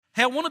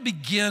Hey, I want to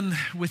begin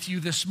with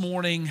you this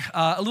morning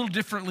a little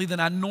differently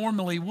than I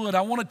normally would. I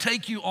want to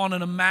take you on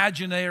an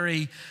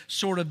imaginary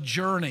sort of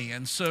journey.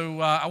 And so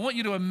I want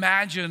you to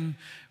imagine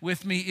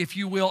with me, if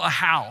you will, a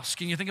house.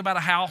 Can you think about a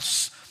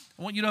house?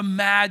 I want you to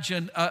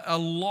imagine a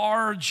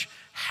large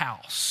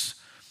house.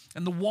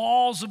 And the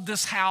walls of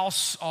this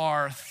house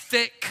are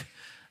thick,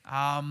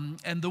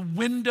 and the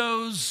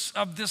windows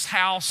of this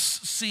house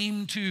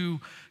seem to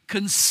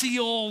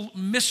conceal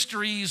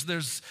mysteries.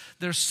 There's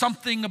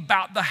something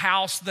about the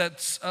house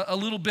that's a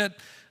little bit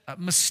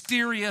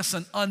mysterious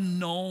and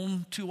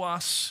unknown to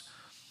us.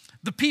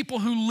 The people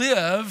who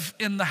live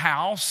in the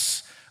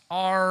house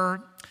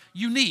are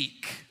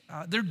unique.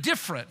 They're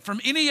different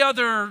from any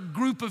other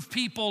group of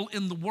people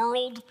in the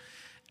world,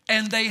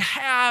 and they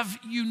have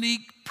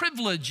unique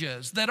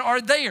privileges that are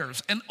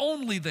theirs and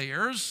only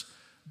theirs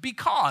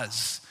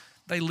because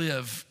they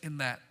live in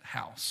that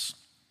house.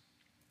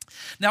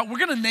 Now, we're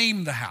going to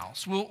name the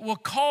house. We'll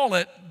call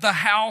it the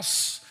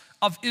House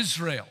of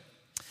Israel.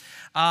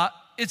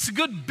 It's a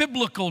good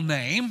biblical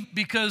name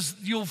because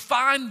you'll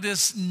find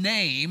this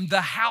name,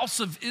 the House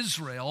of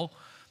Israel,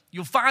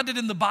 you'll find it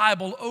in the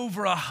Bible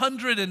over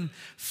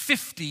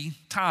 150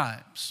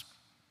 times.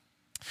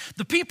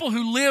 The people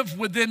who live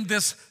within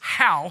this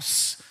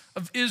House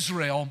of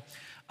Israel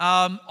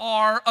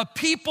are a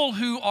people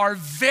who are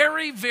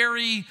very,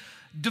 very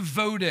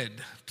devoted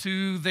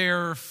to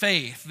their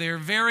faith. They're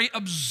very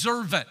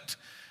observant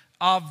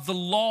of the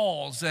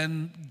laws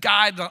and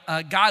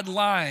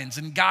guidelines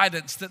and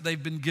guidance that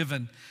they've been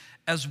given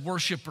as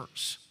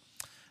worshipers.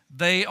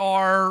 They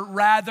are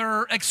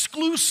rather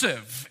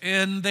exclusive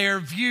in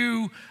their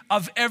view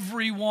of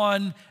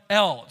everyone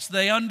else.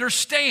 They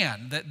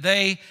understand that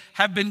they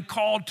have been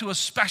called to a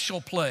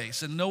special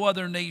place and no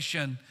other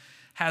nation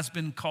has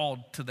been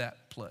called to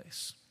that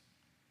place.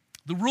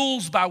 The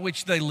rules by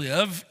which they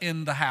live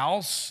in the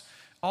house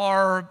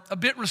are a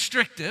bit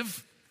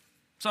restrictive.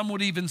 Some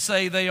would even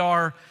say they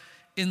are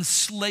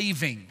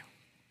enslaving.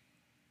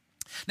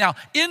 Now,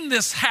 in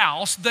this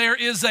house, there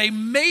is a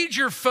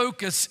major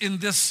focus in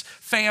this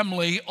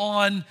family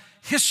on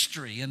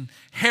history and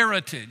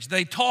heritage.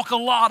 They talk a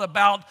lot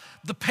about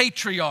the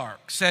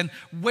patriarchs and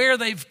where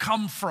they've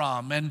come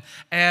from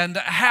and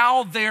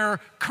how their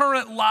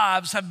current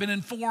lives have been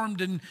informed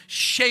and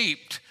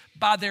shaped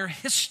by their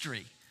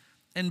history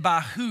and by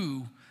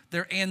who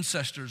their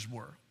ancestors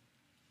were.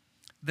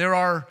 There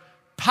are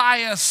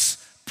pious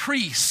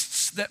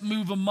priests that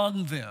move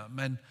among them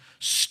and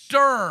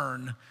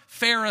stern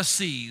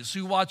Pharisees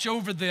who watch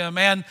over them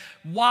and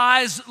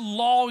wise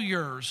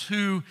lawyers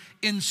who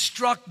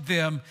instruct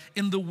them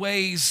in the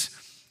ways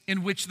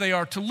in which they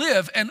are to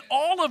live. And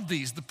all of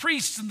these, the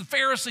priests and the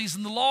Pharisees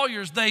and the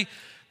lawyers,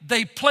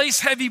 they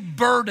place heavy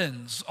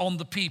burdens on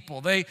the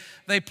people. They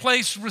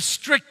place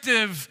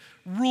restrictive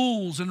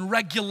rules and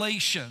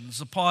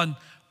regulations upon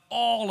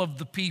all of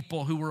the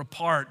people who were a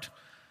part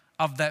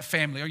of that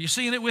family. Are you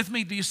seeing it with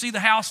me? Do you see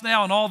the house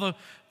now and all the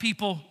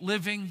people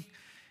living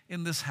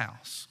in this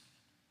house?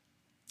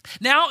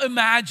 Now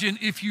imagine,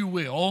 if you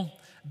will,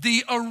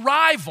 the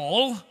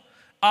arrival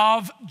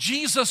of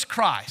Jesus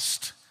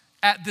Christ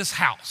at this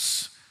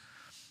house.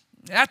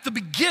 At the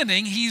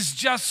beginning, he's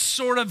just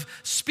sort of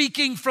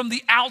speaking from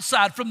the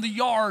outside, from the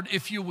yard,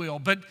 if you will.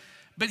 But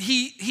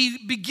he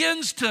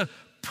begins to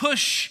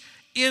push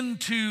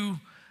into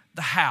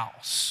the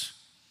house.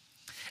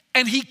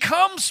 And he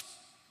comes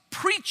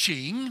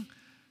preaching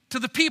to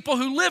the people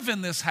who live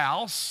in this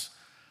house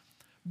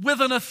with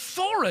an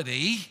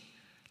authority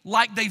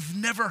like they've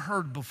never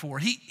heard before.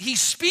 He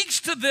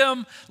speaks to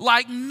them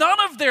like none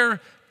of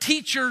their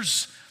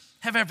teachers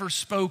have ever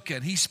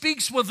spoken. He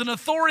speaks with an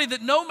authority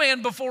that no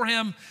man before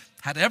him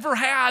had ever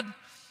had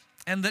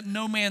and that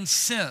no man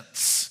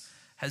since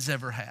has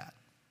ever had.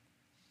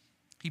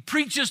 He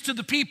preaches to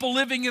the people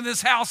living in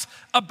this house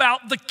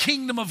about the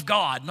kingdom of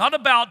God, not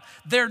about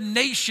their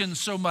nation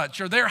so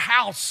much or their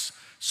house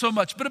so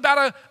much, but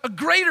about a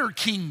greater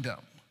kingdom,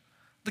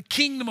 the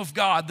kingdom of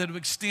God that would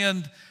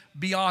extend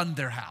beyond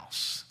their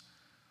house.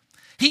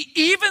 He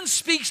even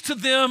speaks to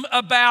them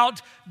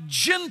about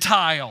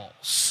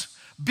Gentiles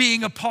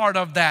being a part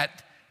of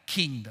that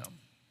kingdom.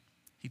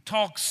 He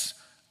talks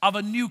of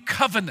a new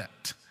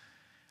covenant.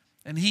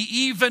 And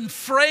he even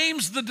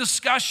frames the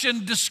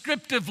discussion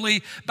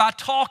descriptively by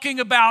talking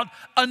about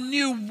a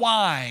new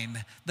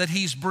wine that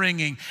he's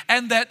bringing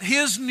and that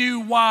his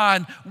new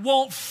wine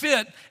won't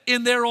fit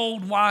in their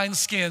old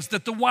wineskins,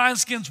 that the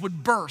wineskins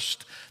would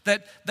burst,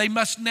 that they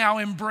must now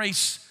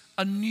embrace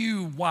a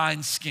new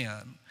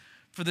wineskin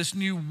for this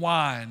new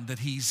wine that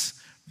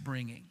he's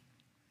bringing.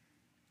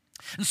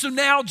 And so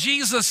now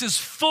Jesus is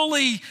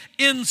fully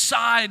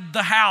inside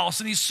the house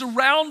and he's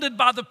surrounded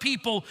by the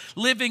people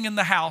living in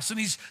the house. And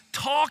he's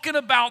talking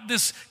about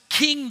this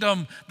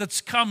kingdom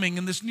that's coming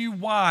and this new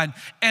wine.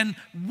 And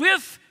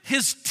with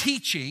his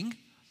teaching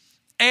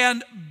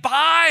and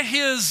by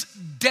his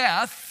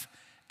death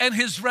and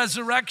his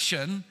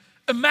resurrection,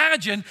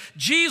 imagine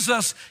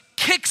Jesus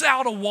kicks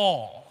out a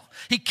wall.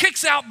 He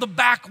kicks out the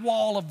back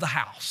wall of the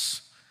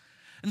house.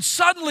 And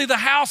suddenly the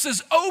house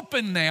is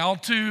open now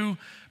to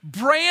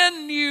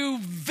brand new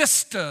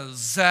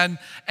vistas and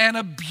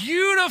a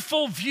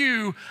beautiful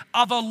view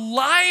of a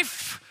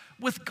life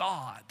with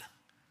God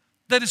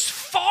that is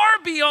far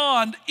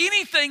beyond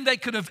anything they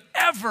could have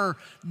ever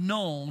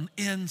known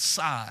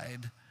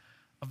inside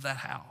of that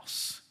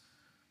house.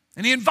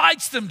 And he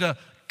invites them to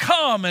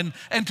come and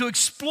to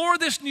explore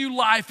this new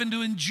life and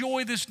to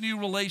enjoy this new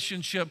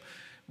relationship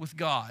with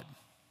God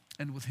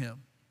and with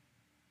him.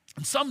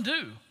 And some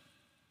do.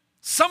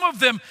 Some of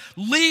them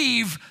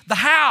leave the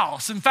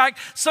house. In fact,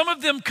 some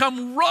of them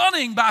come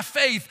running by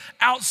faith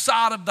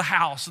outside of the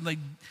house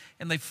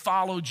and they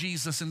follow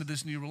Jesus into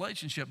this new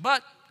relationship.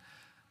 But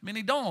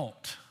many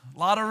don't. A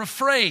lot are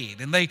afraid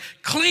and they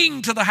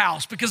cling to the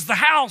house because the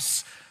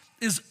house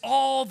is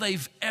all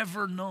they've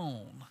ever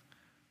known.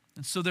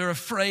 And so they're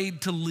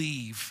afraid to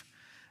leave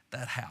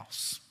that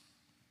house.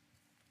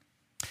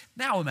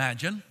 Now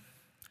imagine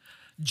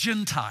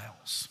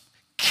Gentiles,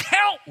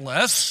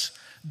 countless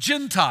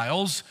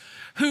Gentiles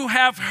who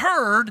have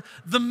heard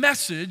the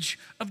message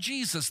of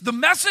Jesus. The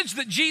message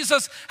that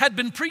Jesus had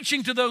been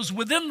preaching to those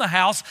within the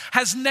house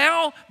has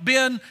now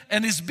been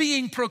and is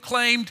being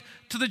proclaimed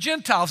to the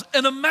Gentiles.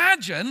 And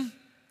imagine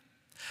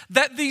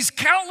that these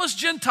countless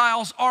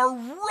Gentiles are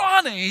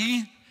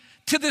running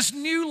to this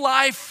new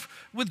life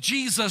with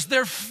Jesus.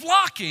 They're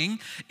flocking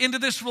into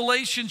this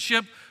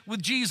relationship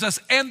with Jesus,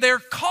 and they're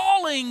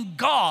calling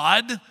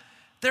God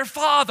their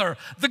Father,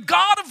 the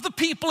God of the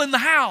people in the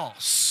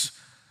house.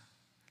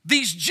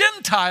 These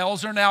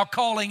Gentiles are now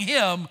calling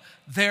him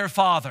their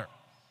Father.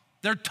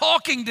 They're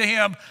talking to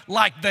him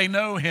like they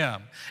know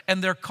him,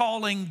 and they're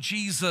calling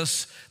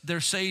Jesus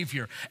their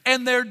Savior.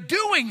 And they're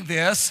doing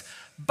this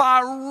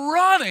by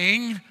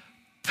running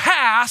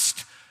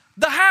past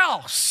the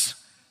house.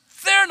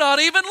 They're not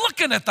even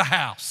looking at the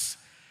house.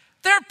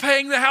 They're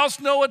paying the house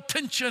no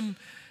attention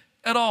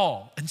at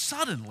all. And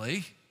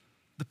suddenly,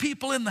 the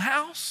people in the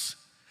house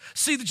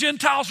see the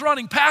Gentiles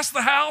running past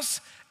the house,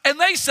 and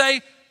they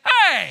say,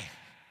 "Hey,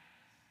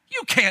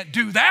 you can't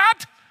do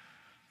that.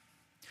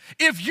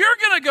 If you're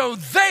going to go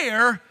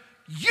there,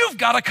 you've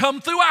got to come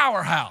through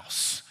our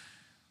house."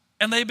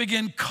 And they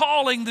begin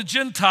calling the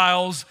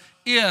Gentiles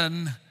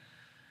in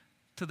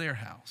to their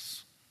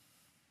house.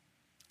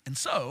 And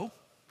so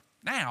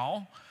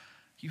now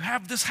you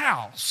have this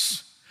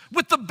house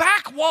with the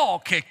back wall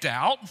kicked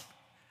out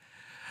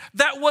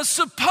that was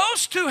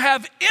supposed to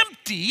have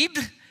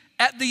emptied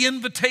at the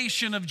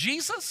invitation of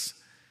Jesus.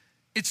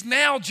 It's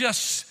now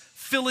just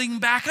filling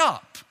back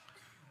up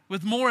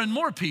with more and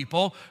more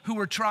people who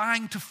are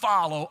trying to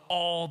follow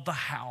all the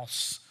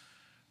house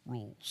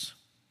rules.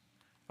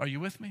 Are you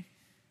with me?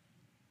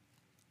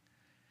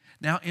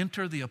 Now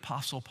enter the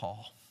Apostle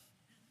Paul.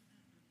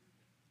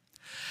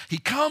 He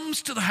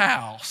comes to the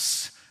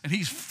house and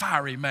he's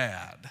fiery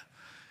mad.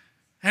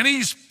 And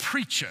he's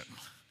preaching.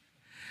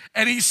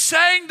 And he's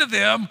saying to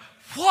them,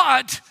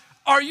 "What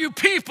are you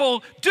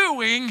people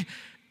doing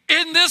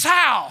in this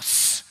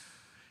house?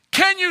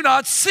 Can you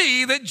not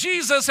see that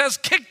Jesus has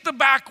kicked the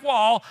back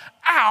wall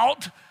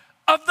out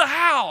of the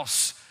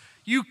house?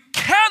 You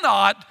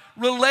cannot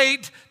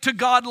relate to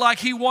God like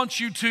he wants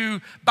you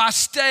to by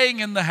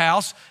staying in the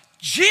house.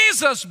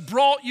 Jesus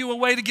brought you a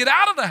way to get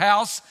out of the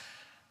house.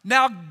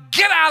 Now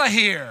get out of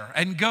here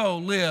and go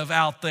live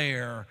out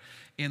there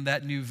in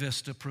that new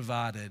vista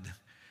provided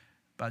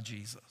by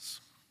Jesus."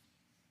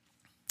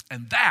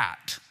 And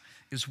that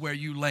is where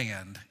you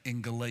land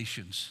in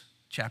Galatians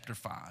chapter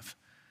 5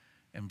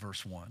 and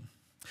verse 1.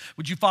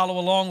 Would you follow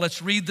along?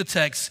 Let's read the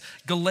text,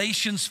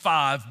 Galatians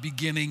 5,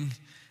 beginning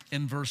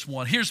in verse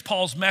 1. Here's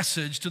Paul's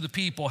message to the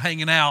people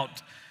hanging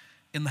out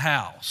in the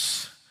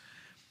house.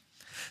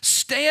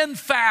 "Stand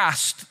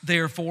fast,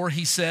 therefore,"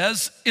 he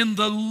says, "in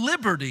the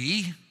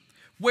liberty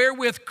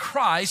wherewith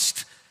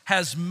Christ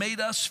has made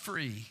us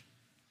free,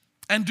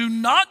 and do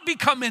not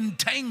become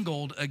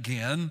entangled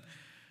again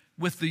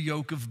with the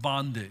yoke of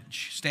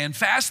bondage. Stand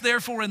fast,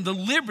 therefore, in the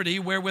liberty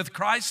wherewith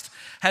Christ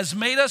has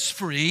made us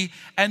free,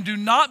 and do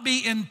not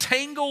be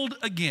entangled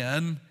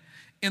again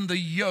in the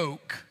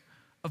yoke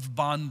of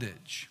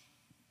bondage.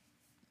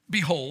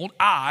 Behold,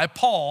 I,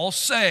 Paul,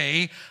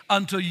 say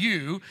unto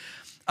you,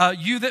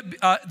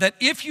 that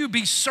if you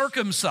be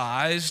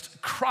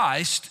circumcised,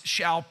 Christ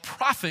shall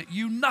profit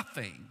you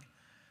nothing.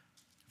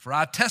 For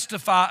I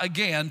testify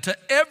again to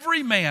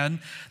every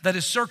man that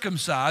is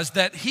circumcised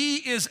that he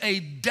is a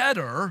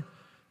debtor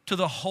to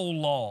the whole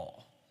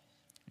law.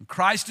 And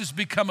Christ is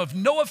become of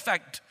no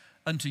effect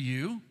unto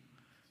you.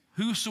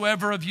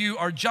 Whosoever of you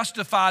are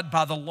justified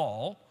by the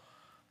law,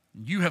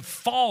 you have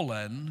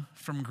fallen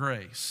from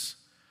grace.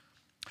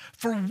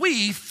 For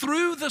we,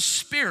 through the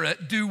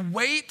Spirit, do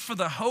wait for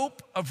the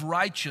hope of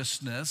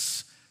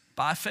righteousness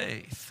by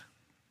faith.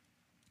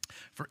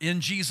 For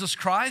in Jesus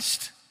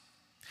Christ,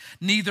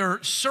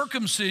 neither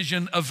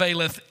circumcision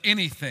availeth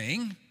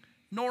anything,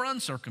 nor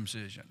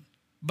uncircumcision,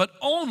 but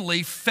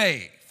only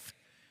faith,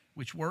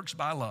 which works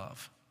by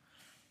love.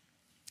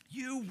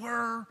 You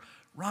were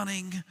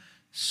running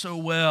so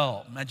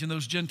well. Imagine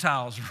those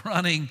Gentiles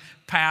running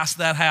past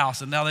that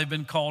house, and now they've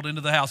been called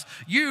into the house.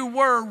 You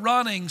were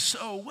running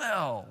so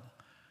well.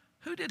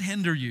 Who did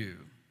hinder you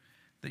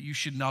that you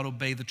should not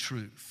obey the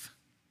truth?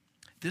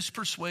 This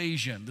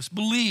persuasion, this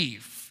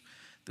belief,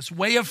 this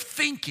way of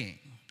thinking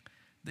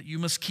that you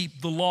must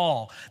keep the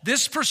law.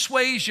 This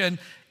persuasion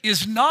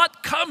is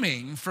not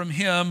coming from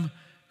him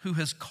who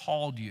has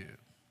called you.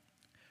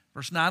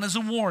 Verse 9 is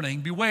a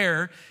warning.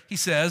 Beware, he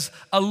says,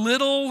 a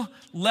little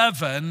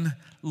leaven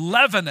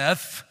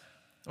leaveneth,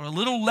 or a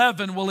little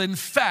leaven will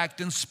infect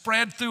and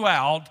spread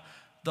throughout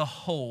the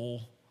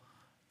whole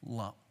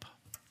lump.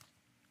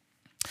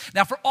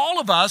 Now, for all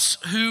of us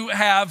who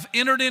have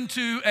entered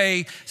into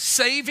a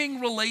saving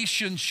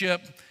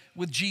relationship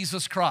with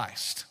Jesus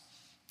Christ,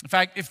 in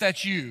fact, if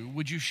that's you,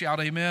 would you shout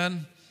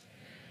amen?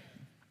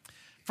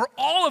 For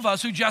all of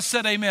us who just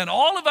said amen,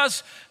 all of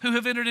us who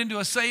have entered into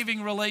a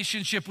saving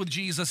relationship with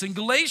Jesus, in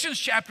Galatians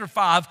chapter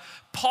 5,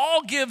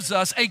 Paul gives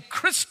us a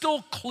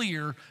crystal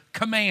clear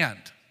command.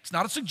 It's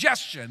not a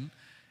suggestion,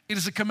 it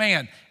is a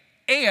command.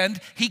 And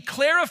he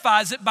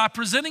clarifies it by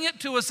presenting it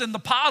to us in the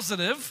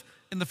positive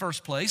in the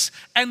first place,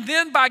 and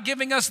then by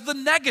giving us the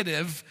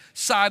negative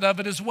side of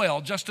it as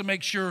well, just to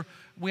make sure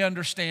we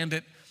understand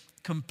it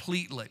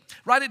completely.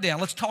 Write it down.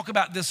 Let's talk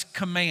about this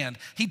command.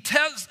 He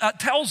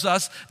tells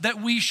us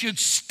that we should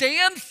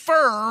stand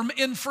firm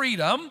in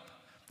freedom.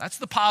 That's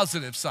the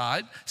positive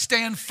side.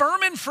 Stand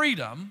firm in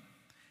freedom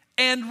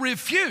and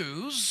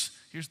refuse,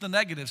 here's the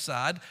negative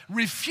side,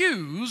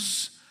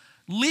 refuse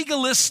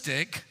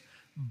legalistic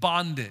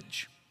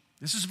bondage.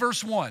 This is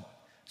verse 1.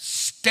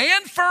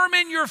 Stand firm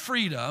in your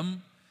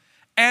freedom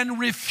and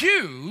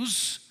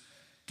refuse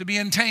to be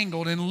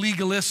entangled in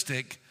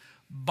legalistic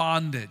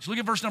bondage. Look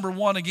at verse number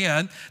 1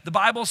 again. The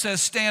Bible says,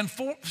 stand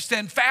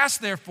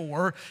fast,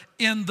 therefore,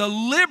 in the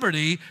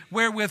liberty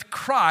wherewith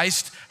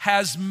Christ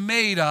has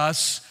made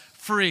us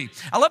free.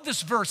 I love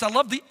this verse. I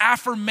love the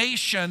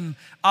affirmation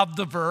of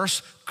the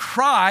verse.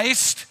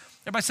 Christ,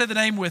 everybody say the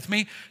name with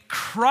me,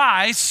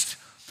 Christ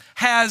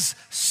has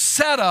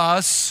set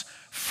us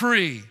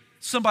free.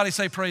 Somebody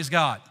say, praise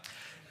God.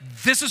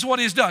 This is what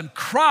he has done.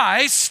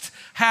 Christ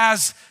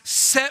has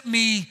set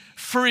me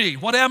free.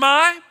 What am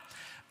I?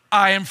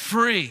 I am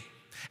free.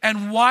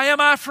 And why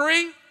am I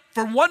free?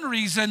 For one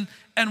reason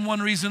and one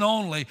reason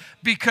only,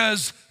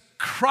 because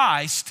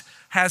Christ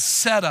has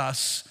set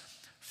us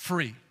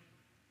free.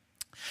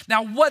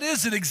 Now, what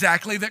is it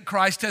exactly that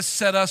Christ has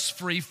set us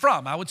free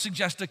from? I would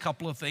suggest a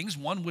couple of things.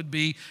 One would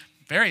be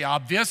very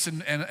obvious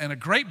and a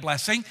great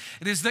blessing.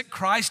 It is that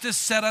Christ has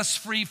set us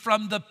free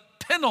from the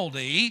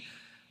penalty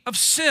of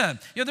sin.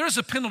 You know, there is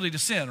a penalty to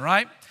sin,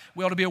 right?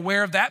 We ought to be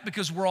aware of that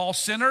because we're all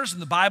sinners,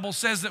 and the Bible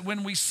says that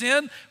when we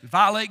sin, we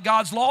violate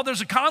God's law,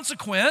 there's a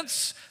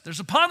consequence, there's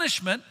a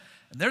punishment,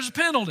 and there's a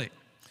penalty.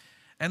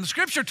 And the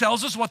scripture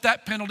tells us what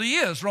that penalty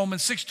is.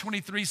 Romans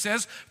 6:23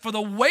 says, for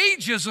the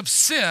wages of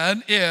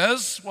sin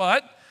is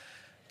what?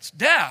 It's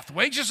death.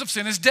 Wages of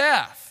sin is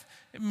death.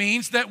 It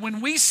means that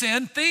when we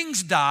sin,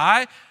 things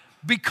die.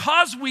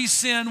 Because we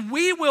sin,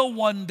 we will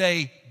one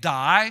day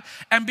die.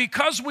 And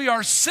because we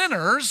are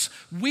sinners,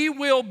 we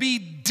will be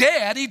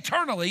dead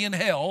eternally in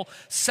hell,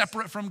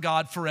 separate from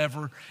God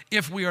forever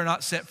if we are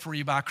not set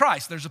free by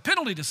Christ. There's a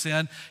penalty to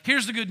sin.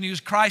 Here's the good news.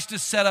 Christ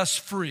has set us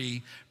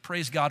free.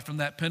 Praise God from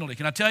that penalty.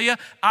 Can I tell you,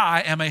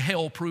 I am a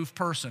hell-proof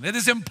person. It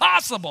is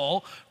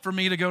impossible for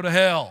me to go to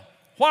hell.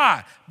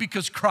 Why?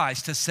 Because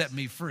Christ has set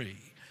me free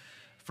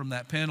from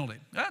that penalty.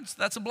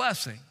 That's a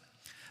blessing.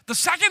 The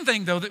second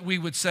thing, though, that we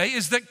would say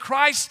is that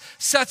Christ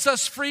sets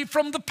us free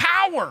from the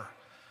power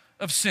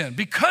of sin.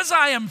 Because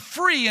I am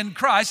free in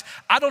Christ,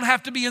 I don't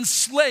have to be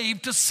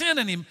enslaved to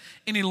sin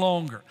any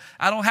longer.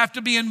 I don't have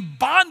to be in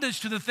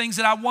bondage to the things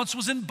that I once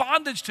was in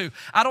bondage to.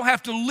 I don't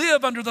have to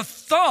live under the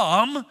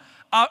thumb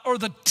or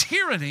the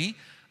tyranny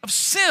of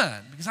sin.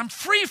 Because I'm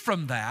free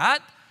from that,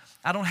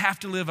 I don't have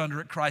to live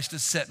under it. Christ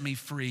has set me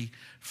free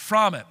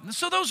from it. And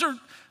so those are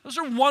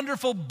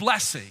wonderful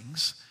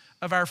blessings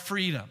of our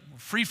freedom. We're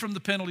free from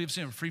the penalty of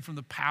sin. We're free from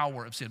the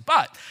power of sin.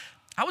 But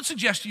I would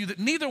suggest to you that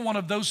neither one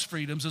of those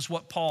freedoms is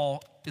what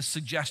Paul is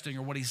suggesting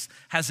or what he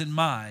has in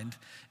mind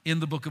in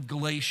the book of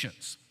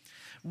Galatians.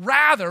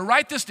 Rather,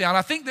 write this down,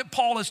 I think that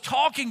Paul is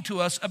talking to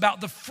us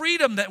about the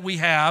freedom that we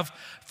have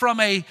from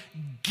a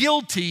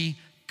guilty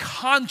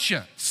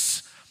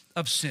conscience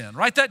of sin.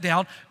 Write that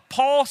down.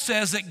 Paul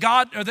says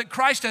that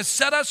Christ has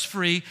set us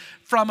free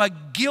from a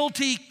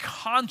guilty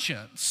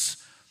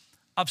conscience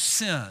of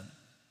sin.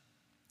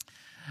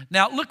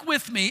 Now, look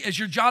with me as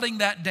you're jotting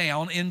that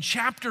down in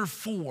chapter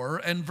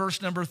 4 and verse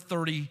number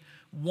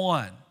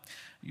 31.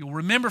 You'll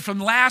remember from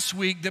last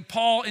week that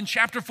Paul in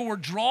chapter 4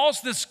 draws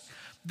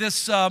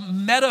this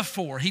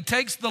metaphor. He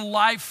takes the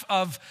life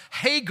of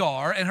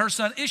Hagar and her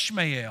son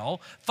Ishmael,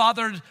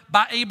 fathered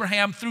by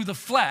Abraham through the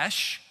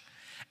flesh,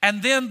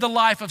 and then the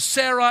life of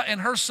Sarah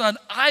and her son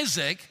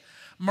Isaac,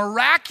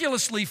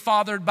 miraculously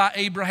fathered by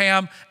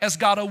Abraham as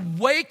God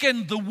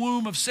awakened the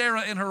womb of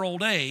Sarah in her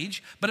old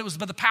age, but it was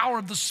by the power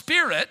of the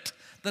Spirit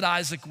that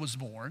Isaac was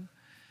born.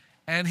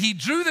 And he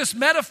drew this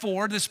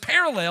metaphor, this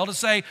parallel to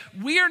say,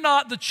 we are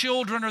not the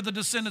children or the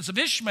descendants of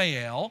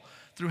Ishmael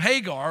through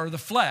Hagar or the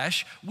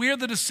flesh. We are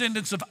the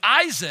descendants of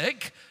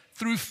Isaac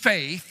through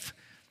faith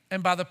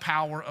and by the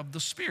power of the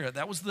Spirit.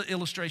 That was the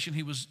illustration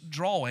he was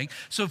drawing.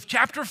 So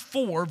chapter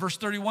 4, verse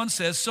 31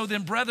 says, so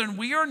then, brethren,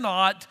 we are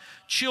not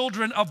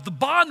children of the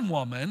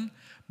bondwoman,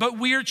 but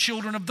we are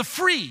children of the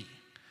free.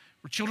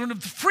 We're children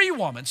of the free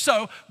woman.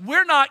 So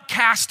we're not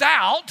cast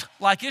out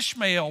like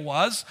Ishmael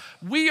was.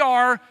 We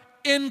are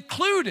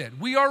included.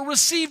 We are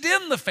received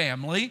in the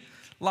family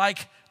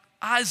like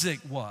Isaac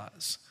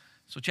was.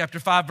 So chapter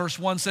 5, verse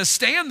 1 says,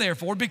 stand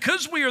therefore,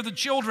 because we are the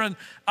children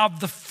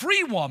of the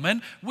free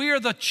woman, we are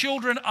the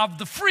children of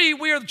the free,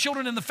 we are the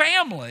children in the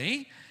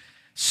family.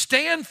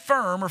 Stand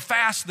firm or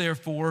fast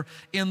therefore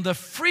in the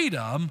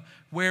freedom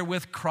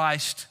wherewith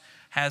Christ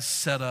has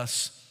set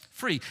us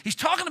free. He's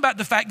talking about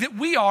the fact that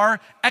we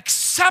are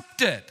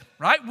accepted,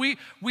 right?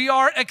 We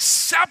are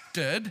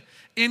accepted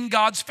in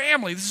God's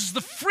family. This is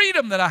the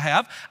freedom that I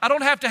have. I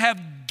don't have to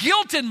have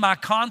guilt in my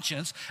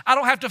conscience. I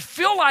don't have to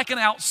feel like an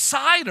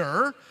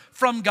outsider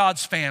from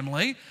God's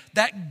family.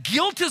 That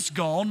guilt is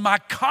gone. My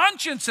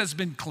conscience has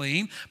been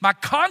cleaned. My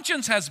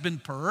conscience has been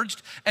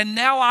purged. And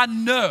now I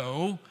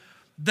know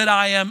that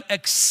I am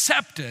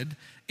accepted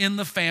in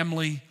the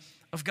family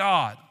of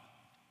God.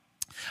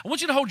 I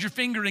want you to hold your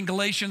finger in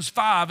Galatians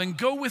 5 and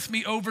go with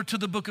me over to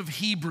the book of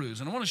Hebrews.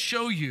 And I want to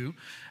show you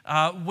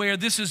where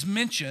this is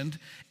mentioned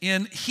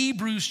in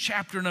Hebrews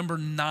chapter number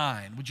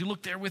 9. Would you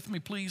look there with me,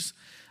 please?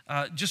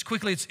 Just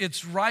quickly,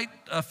 it's right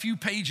a few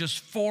pages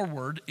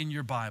forward in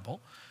your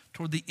Bible,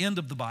 toward the end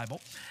of the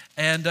Bible.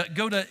 And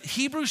go to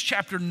Hebrews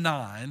chapter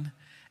 9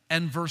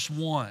 and verse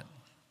 1.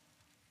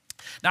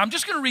 Now, I'm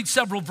just going to read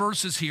several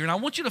verses here, and I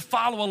want you to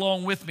follow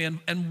along with me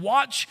and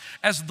watch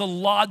as the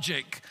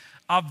logic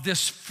of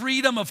this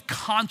freedom of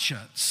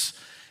conscience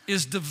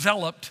is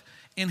developed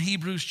in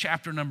Hebrews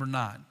chapter number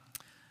 9.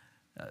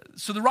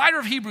 So the writer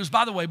of Hebrews,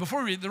 by the way,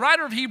 before we read, the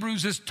writer of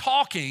Hebrews is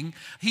talking,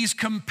 he's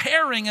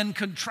comparing and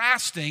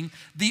contrasting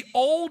the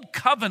old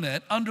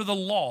covenant under the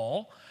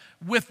law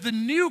with the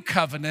new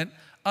covenant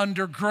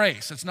under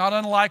grace. It's not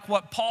unlike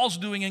what Paul's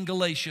doing in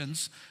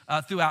Galatians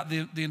throughout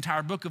the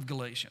entire book of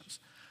Galatians.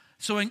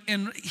 So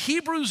in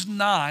Hebrews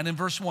 9 and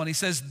verse 1, he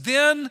says,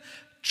 then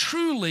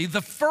truly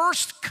the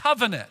first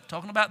covenant,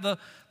 talking about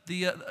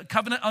the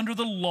covenant under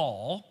the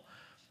law,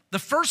 the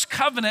first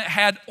covenant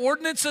had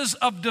ordinances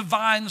of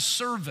divine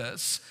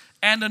service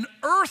and an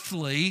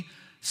earthly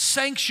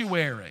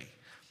sanctuary.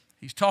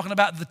 He's talking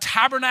about the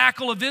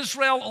tabernacle of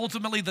Israel,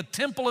 ultimately the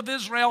temple of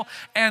Israel,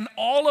 and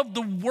all of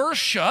the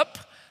worship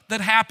that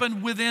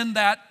happened within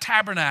that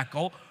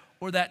tabernacle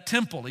or that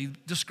temple. He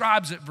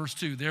describes it, verse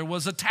 2. There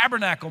was a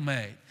tabernacle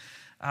made.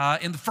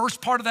 In the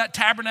first part of that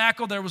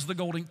tabernacle, there was the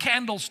golden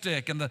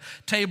candlestick and the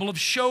table of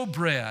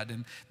showbread.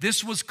 And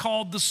this was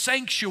called the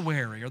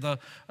sanctuary or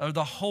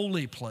the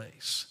holy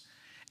place.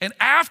 And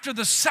after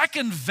the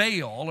second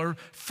veil, or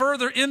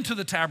further into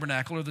the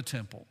tabernacle or the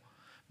temple,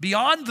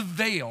 beyond the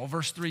veil,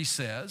 verse 3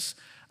 says,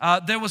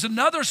 there was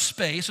another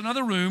space,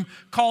 another room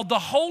called the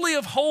Holy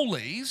of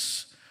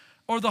Holies,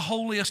 or the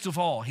holiest of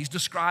all. He's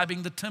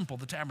describing the temple,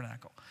 the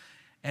tabernacle.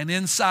 And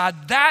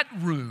inside that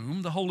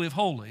room, the Holy of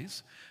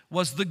Holies,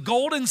 was the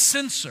golden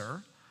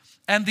censer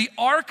and the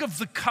Ark of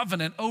the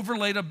Covenant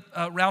overlaid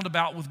round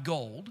about with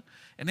gold.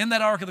 And in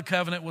that Ark of the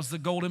Covenant was the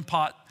golden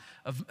pot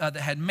that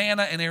had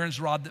manna and Aaron's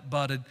rod that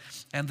budded,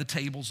 and the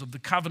tables of the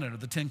covenant, or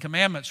the 10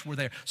 Commandments were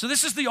there. So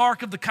this is the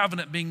Ark of the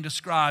Covenant being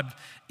described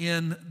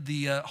in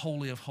the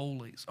Holy of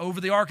Holies. Over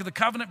the Ark of the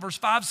Covenant, verse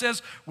 5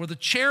 says, were the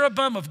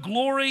cherubim of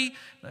glory.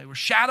 They were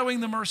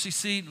shadowing the mercy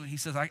seat. He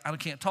says, I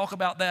can't talk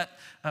about that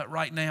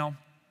right now.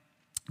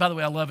 By the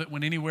way, I love it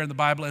when anywhere in the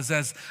Bible it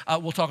says,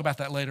 we'll talk about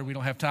that later. We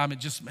don't have time. It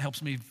just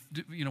helps me,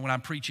 when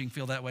I'm preaching,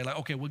 feel that way. Like,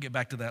 okay, we'll get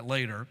back to that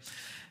later.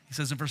 He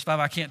says in verse 5,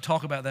 I can't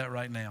talk about that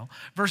right now.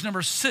 Verse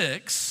number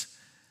 6,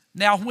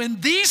 now when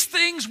these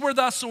things were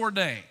thus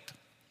ordained.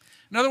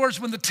 In other words,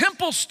 when the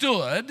temple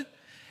stood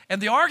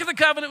and the Ark of the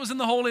Covenant was in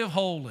the Holy of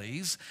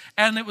Holies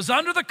and it was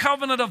under the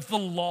covenant of the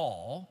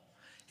law,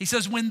 he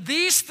says, when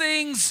these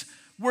things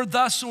were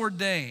thus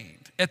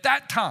ordained, at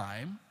that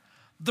time,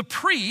 the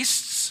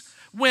priests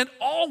went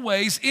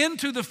always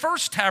into the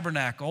first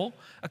tabernacle,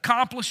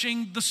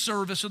 accomplishing the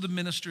service of the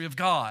ministry of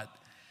God.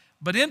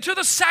 But into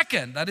the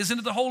second, that is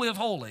into the Holy of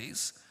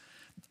Holies,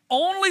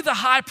 only the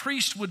high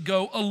priest would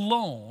go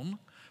alone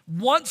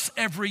once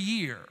every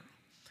year.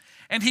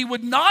 And he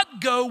would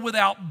not go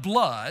without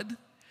blood,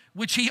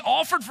 which he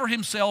offered for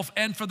himself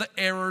and for the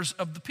errors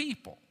of the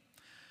people.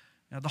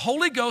 Now, the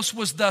Holy Ghost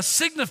was thus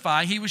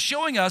signifying, he was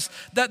showing us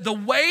that the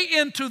way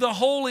into the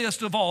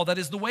holiest of all, that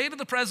is the way to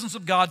the presence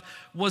of God,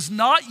 was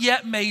not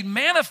yet made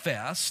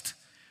manifest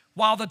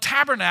while the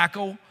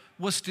tabernacle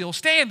was still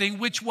standing,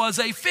 which was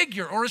a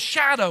figure or a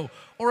shadow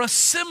or a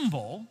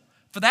symbol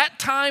for that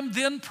time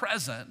then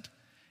present,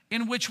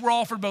 in which were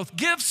offered both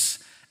gifts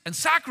and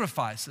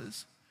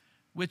sacrifices,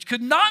 which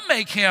could not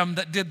make him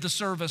that did the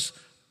service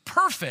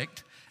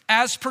perfect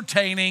as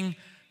pertaining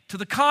to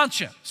the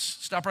conscience.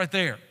 Stop right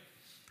there.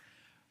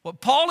 What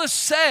Paul is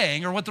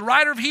saying, or what the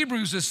writer of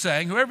Hebrews is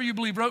saying, whoever you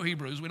believe wrote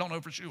Hebrews, we don't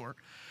know for sure,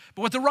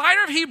 but what the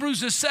writer of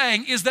Hebrews is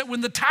saying is that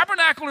when the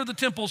tabernacle or the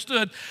temple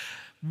stood,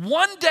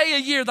 One day a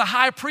year, the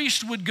high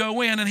priest would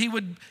go in and he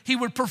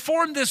would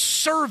perform this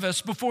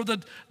service before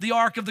the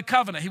Ark of the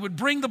Covenant. He would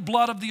bring the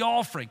blood of the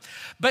offering.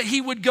 But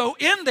he would go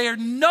in there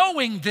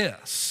knowing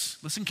this,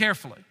 listen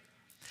carefully,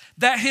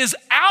 that his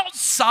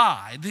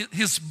outside,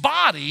 his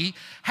body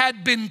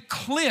had been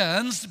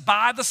cleansed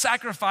by the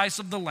sacrifice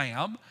of the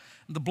lamb,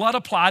 the blood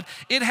applied.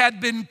 It had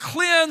been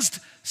cleansed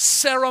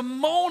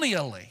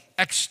ceremonially.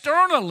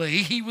 Externally,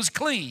 he was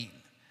clean.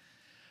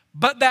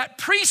 But that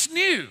priest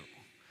knew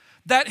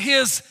that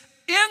his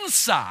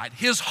inside,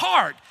 his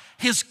heart,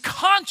 his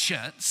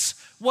conscience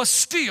was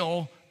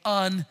still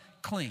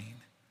unclean.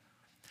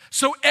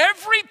 So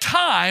every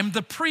time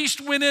the priest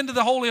went into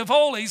the Holy of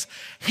Holies,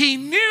 he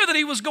knew that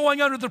he was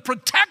going under the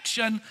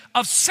protection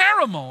of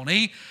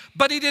ceremony,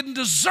 but he didn't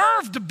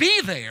deserve to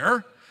be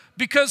there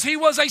because he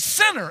was a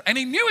sinner, and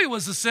he knew he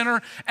was a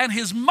sinner, and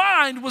his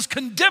mind was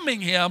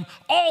condemning him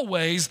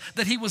always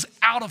that he was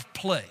out of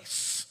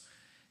place.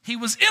 He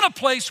was in a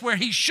place where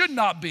he should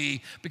not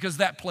be because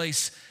that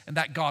place and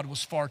that God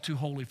was far too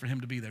holy for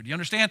him to be there. Do you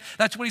understand?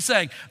 That's what he's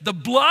saying. The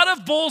blood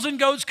of bulls and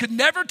goats could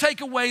never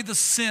take away the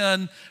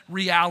sin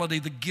reality,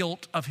 the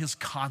guilt of his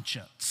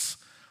conscience.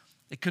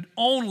 It could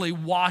only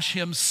wash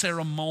him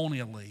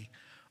ceremonially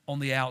on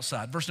the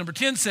outside. Verse number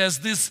 10 says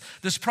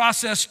this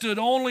process stood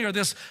only, or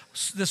this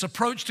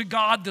approach to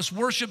God, this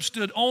worship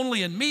stood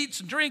only in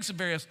meats and drinks and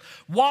various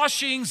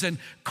washings and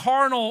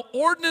carnal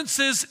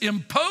ordinances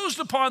imposed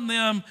upon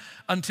them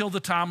until the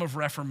time of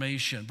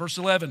Reformation. Verse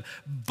 11,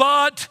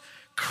 but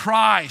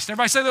Christ.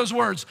 Everybody say those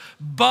words.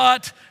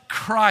 But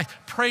Christ.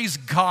 Praise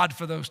God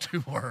for those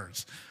two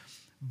words.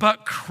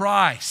 But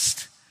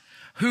Christ,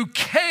 who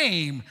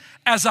came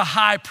as a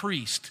high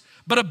priest,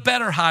 but a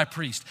better high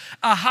priest,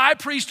 a high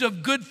priest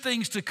of good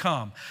things to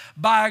come,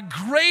 by a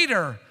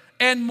greater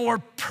and more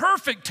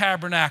perfect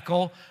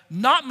tabernacle,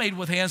 not made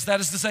with hands, that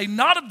is to say,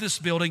 not of this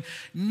building,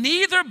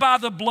 neither by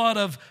the blood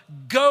of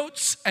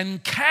goats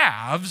and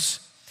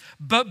calves,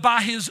 but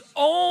by his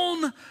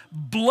own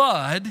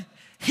blood,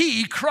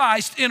 he,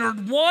 Christ,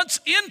 entered once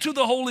into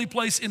the holy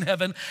place in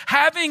heaven,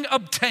 having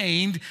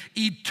obtained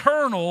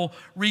eternal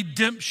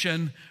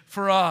redemption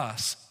for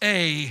us.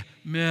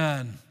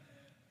 Amen.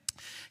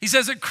 He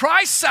says that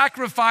Christ's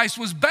sacrifice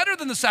was better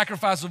than the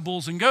sacrifice of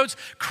bulls and goats.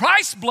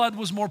 Christ's blood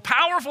was more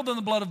powerful than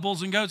the blood of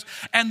bulls and goats.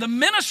 And the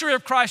ministry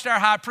of Christ, our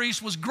high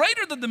priest, was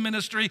greater than the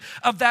ministry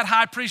of that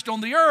high priest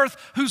on the earth,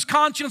 whose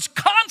conscience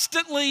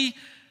constantly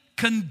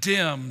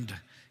condemned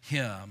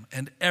him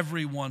and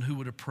everyone who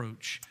would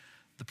approach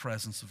the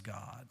presence of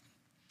God.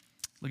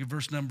 Look at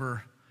verse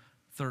number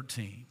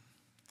 13.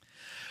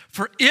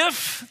 For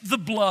if the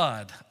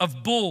blood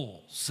of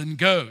bulls and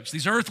goats,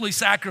 these earthly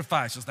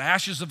sacrifices, the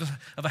ashes of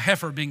a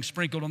heifer being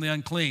sprinkled on the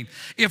unclean,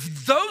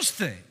 if those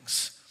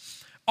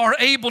things are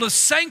able to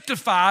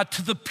sanctify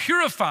to the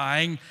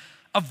purifying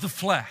of the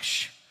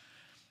flesh.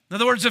 In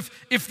other words,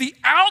 if the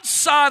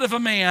outside of a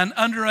man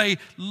under a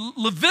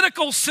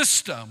Levitical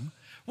system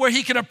where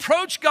he can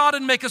approach God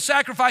and make a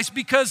sacrifice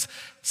because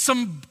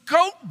some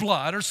goat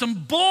blood or some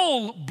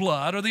bull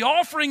blood or the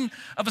offering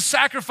of a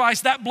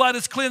sacrifice, that blood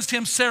has cleansed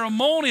him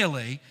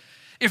ceremonially.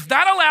 If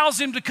that allows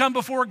him to come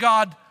before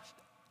God,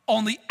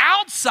 on the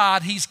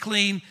outside he's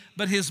clean,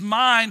 but his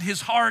mind,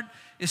 his heart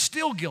is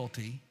still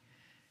guilty.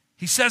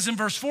 He says in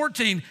verse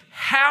 14,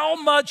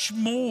 how much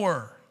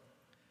more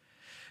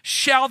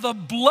shall the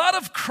blood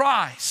of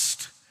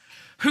Christ,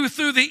 who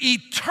through the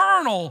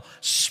eternal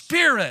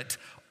Spirit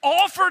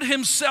offered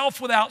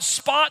himself without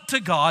spot to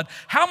God,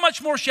 how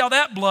much more shall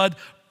that blood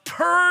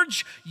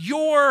purge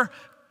your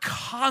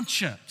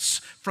conscience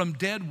from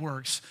dead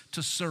works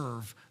to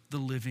serve the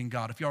living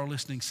God? If you are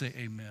listening, say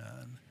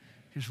amen.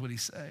 Here's what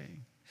he's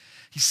saying.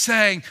 He's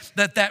saying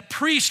that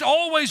priest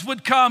always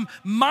would come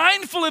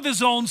mindful of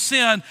his own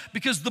sin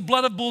because the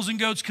blood of bulls and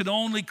goats could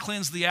only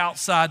cleanse the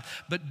outside.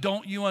 But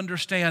don't you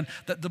understand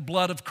that the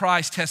blood of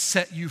Christ has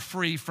set you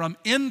free from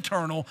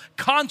internal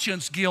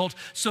conscience guilt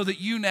so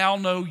that you now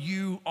know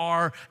you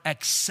are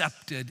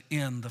accepted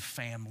in the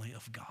family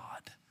of God?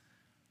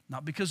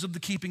 Not because of the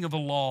keeping of a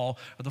law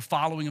or the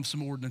following of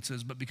some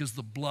ordinances, but because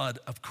the blood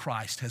of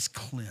Christ has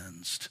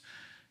cleansed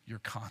your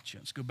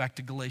conscience. Go back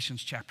to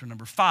Galatians chapter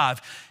number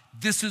 5.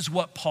 This is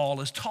what Paul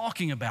is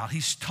talking about.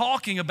 He's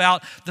talking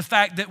about the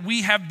fact that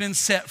we have been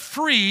set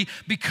free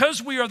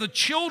because we are the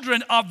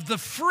children of the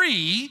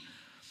free.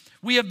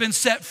 We have been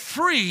set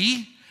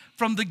free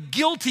from the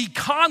guilty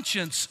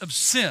conscience of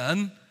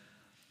sin,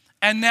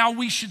 and now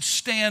we should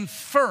stand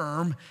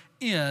firm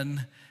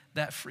in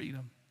that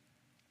freedom.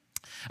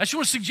 I just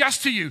want to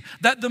suggest to you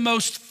that the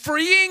most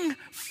freeing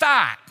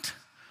fact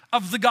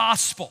of the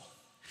gospel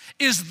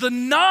is the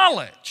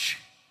knowledge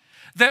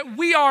that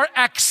we are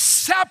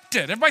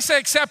accepted. Everybody say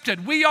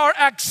accepted. We are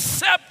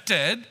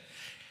accepted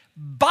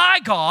by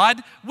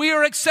God. We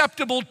are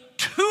acceptable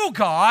to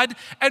God,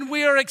 and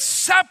we are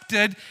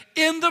accepted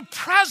in the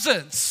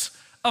presence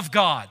of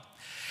God.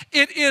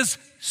 It is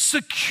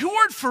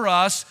secured for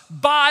us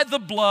by the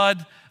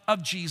blood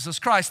of Jesus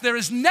Christ. There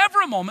is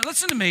never a moment,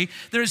 listen to me,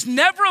 there is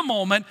never a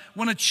moment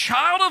when a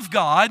child of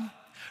God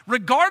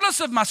Regardless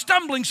of my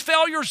stumblings,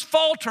 failures,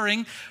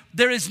 faltering,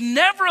 there is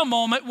never a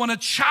moment when a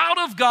child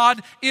of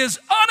God is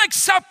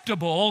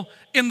unacceptable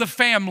in the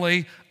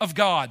family of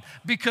God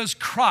because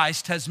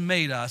Christ has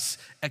made us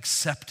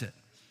accepted.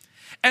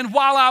 And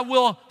while I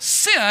will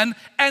sin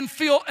and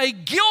feel a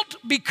guilt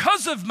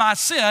because of my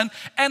sin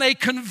and a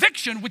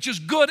conviction, which is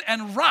good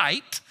and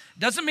right,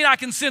 doesn't mean I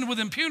can sin with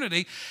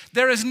impunity.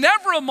 There is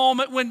never a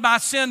moment when my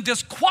sin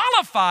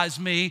disqualifies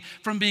me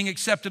from being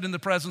accepted in the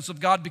presence of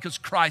God because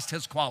Christ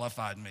has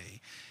qualified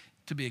me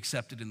to be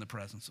accepted in the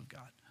presence of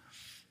God.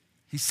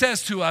 He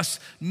says to us,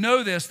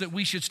 know this, that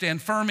we should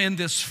stand firm in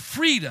this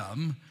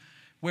freedom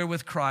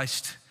wherewith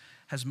Christ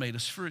has made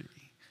us free.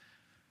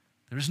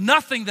 There is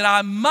nothing that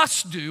I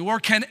must do or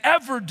can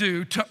ever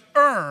do to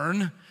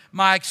earn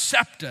my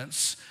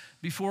acceptance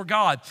before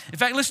God. In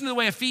fact, listen to the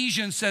way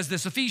Ephesians says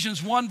this.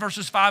 Ephesians 1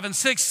 verses 5 and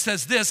 6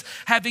 says this,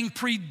 having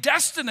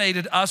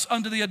predestinated us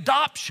unto the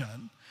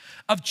adoption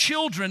of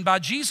children by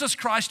Jesus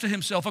Christ to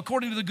himself,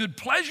 according to the good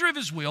pleasure of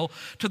his will,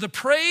 to the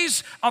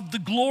praise of the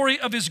glory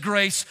of his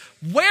grace,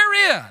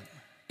 wherein,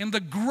 in the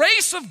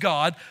grace of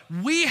God,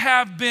 we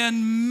have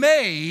been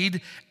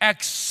made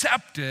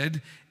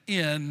accepted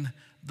in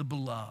the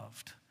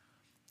beloved.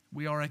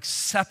 We are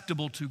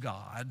acceptable to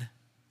God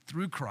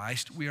through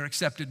Christ. We are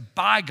accepted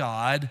by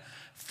God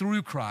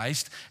through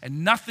Christ,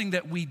 and nothing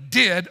that we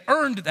did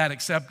earned that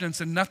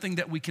acceptance, and nothing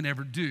that we can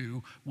ever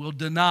do will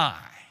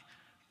deny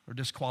or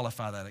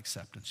disqualify that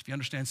acceptance. If you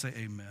understand, say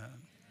amen.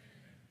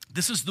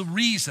 This is the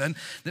reason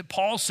that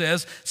Paul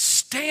says,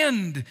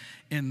 stand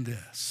in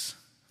this.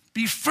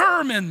 Be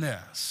firm in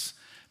this,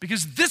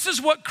 because this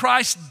is what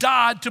Christ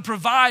died to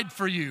provide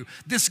for you.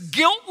 This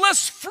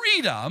guiltless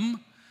freedom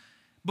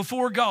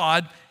before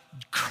God.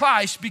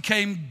 Christ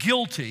became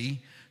guilty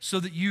so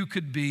that you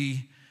could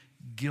be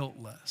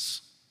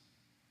guiltless.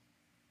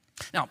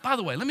 Now, by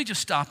the way, let me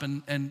just stop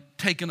and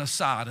take an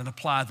aside and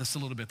apply this a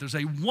little bit. There's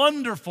a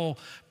wonderful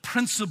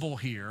principle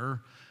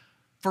here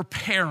for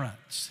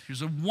parents.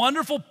 Here's a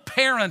wonderful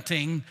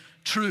parenting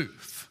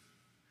truth.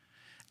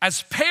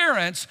 As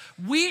parents,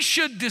 we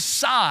should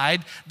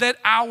decide that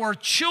our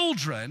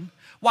children,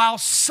 while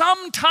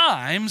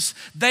sometimes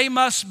they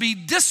must be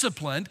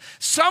disciplined,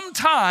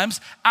 sometimes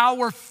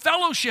our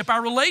fellowship,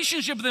 our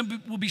relationship with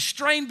them will be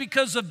strained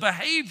because of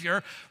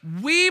behavior,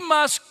 we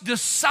must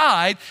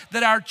decide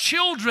that our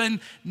children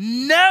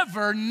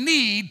never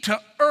need to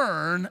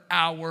earn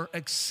our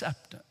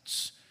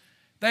acceptance.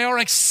 They are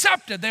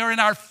accepted. They are in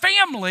our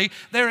family.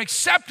 They're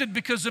accepted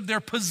because of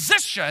their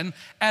position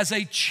as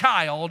a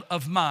child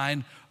of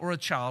mine or a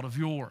child of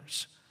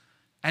yours.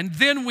 And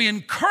then we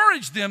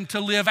encourage them to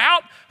live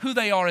out who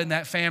they are in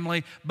that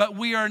family, but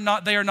they are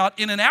not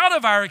in and out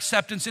of our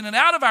acceptance, in and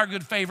out of our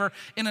good favor,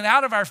 in and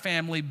out of our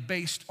family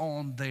based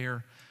on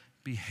their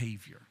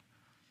behavior.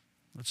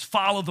 Let's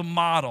follow the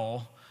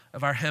model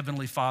of our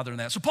Heavenly Father in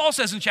that. So Paul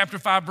says in chapter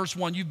 5, verse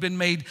 1, you've been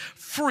made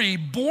free,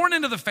 born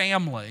into the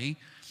family,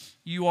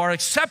 you are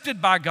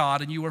accepted by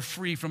God, and you are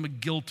free from a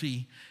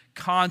guilty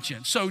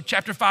conscience. So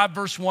chapter 5,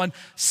 verse 1,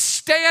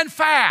 stand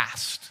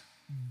fast.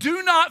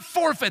 Do not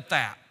forfeit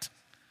that.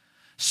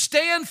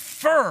 Stand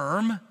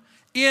firm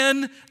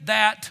in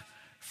that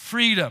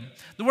freedom.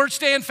 The word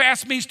stand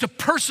fast means to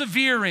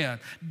persevere in.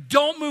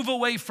 Don't move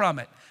away from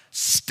it.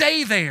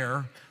 Stay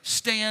there.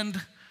 Stand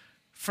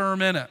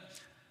firm in it.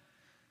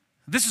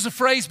 This is a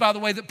phrase, by the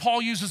way, that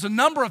Paul uses a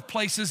number of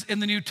places in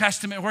the New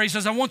Testament where he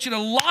says, I want you to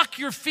lock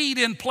your feet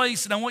in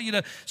place and I want you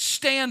to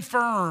stand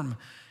firm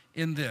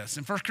in this.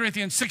 In 1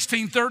 Corinthians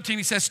 16:13,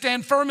 he says,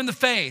 stand firm in the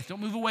faith.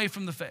 Don't move away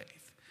from the faith.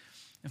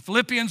 In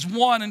Philippians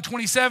 1 and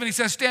 27, he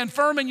says, stand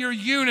firm in your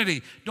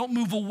unity. Don't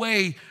move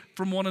away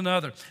from one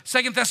another.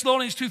 2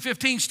 Thessalonians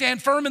 2:15,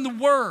 stand firm in the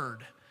word.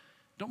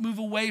 Don't move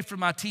away from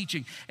my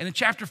teaching. And in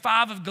chapter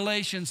 5 of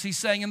Galatians, he's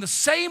saying, in the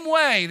same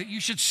way that you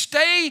should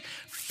stay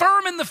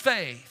firm in the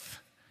faith,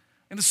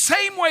 in the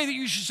same way that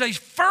you should stay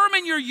firm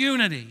in your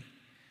unity,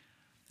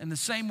 in the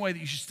same way that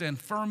you should stand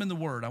firm in the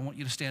word, I want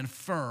you to stand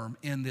firm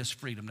in this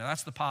freedom. Now,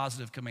 that's the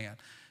positive command.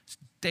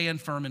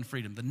 Stand firm in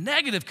freedom. The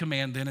negative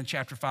command then in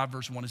chapter 5,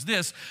 verse 1 is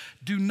this: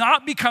 do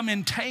not become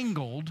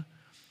entangled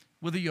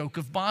with a yoke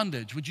of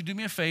bondage. Would you do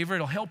me a favor?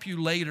 It'll help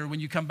you later when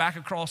you come back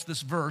across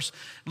this verse.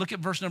 Look at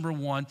verse number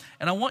 1,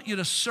 and I want you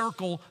to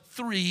circle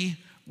 3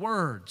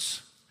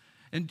 words.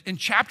 In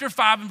chapter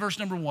 5 and verse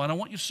number 1, I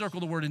want you to circle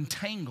the word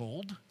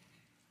entangled,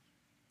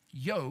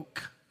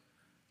 yoke,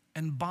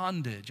 and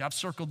bondage. I've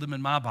circled them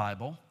in my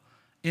Bible.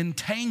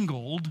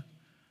 Entangled,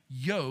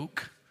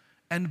 yoke,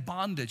 and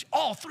bondage.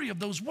 All 3 of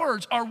those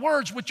words are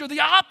words which are the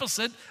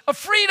opposite of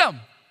freedom.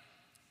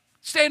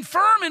 Stand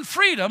firm in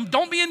freedom,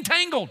 don't be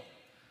entangled.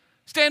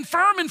 Stand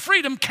firm in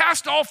freedom,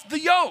 cast off the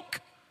yoke.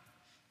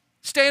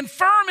 Stand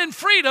firm in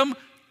freedom,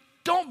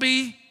 don't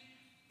be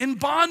in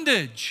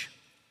bondage.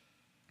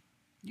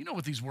 You know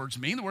what these words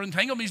mean. The word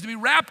entangled means to be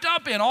wrapped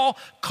up in, all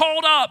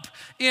called up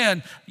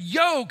in.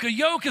 Yoke, a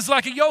yoke is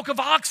like a yoke of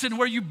oxen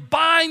where you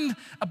bind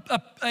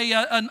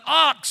an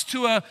ox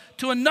to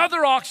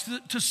another ox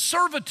to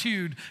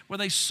servitude where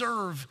they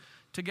serve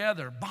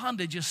together.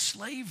 Bondage is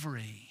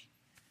slavery.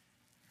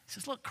 He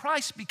says, look,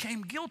 Christ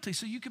became guilty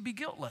so you could be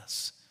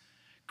guiltless.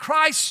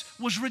 Christ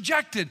was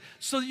rejected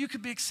so that you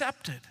could be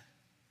accepted.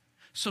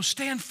 So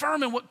stand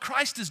firm in what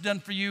Christ has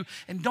done for you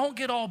and don't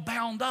get all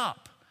bound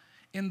up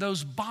in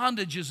those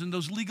bondages and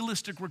those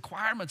legalistic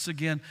requirements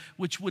again,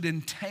 which would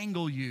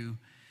entangle you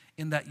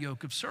in that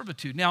yoke of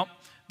servitude. Now,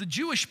 the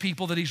Jewish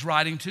people that he's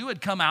writing to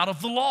had come out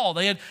of the law.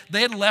 They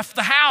had left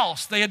the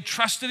house. They had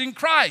trusted in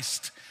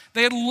Christ.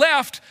 They had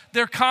left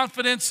their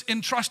confidence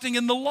in trusting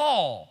in the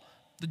law.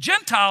 The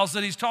Gentiles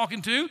that he's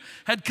talking to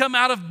had come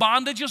out of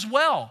bondage as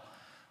well.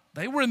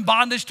 They were in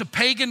bondage to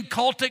pagan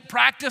cultic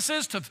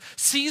practices, to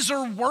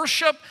Caesar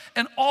worship,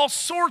 and all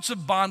sorts of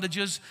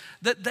bondages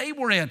that they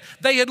were in.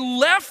 They had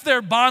left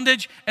their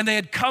bondage and they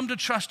had come to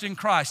trust in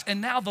Christ. And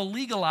now the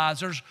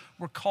legalizers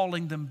were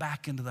calling them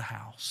back into the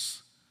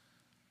house.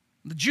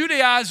 The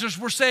Judaizers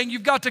were saying,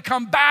 you've got to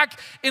come back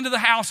into the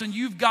house and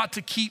you've got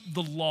to keep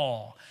the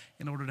law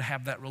in order to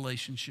have that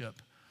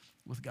relationship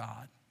with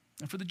God.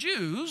 And for the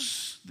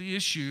Jews, the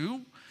issue,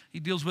 he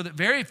deals with it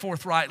very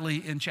forthrightly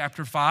in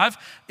chapter 5,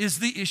 is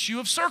the issue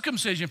of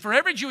circumcision. For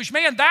every Jewish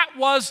man, that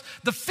was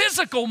the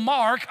physical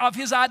mark of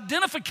his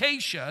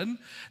identification,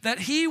 that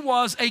he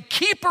was a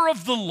keeper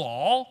of the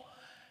law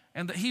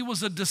and that he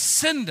was a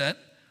descendant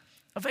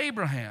of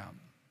Abraham.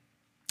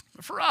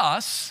 But for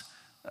us,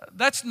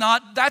 that's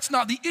not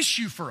the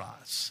issue for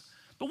us.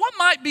 But what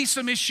might be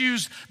some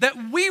issues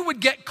that we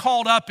would get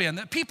caught up in,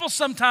 that people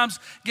sometimes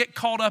get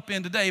caught up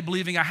in today,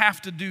 believing I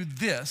have to do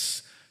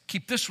this,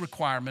 keep this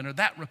requirement or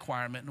that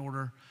requirement in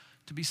order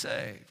to be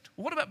saved?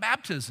 Well, what about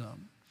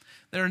baptism?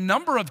 There are a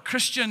number of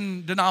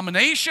Christian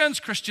denominations,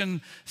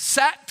 Christian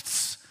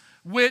sects,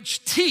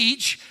 which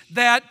teach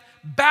that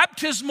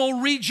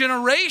baptismal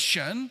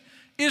regeneration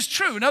is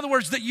true. In other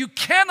words, that you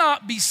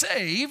cannot be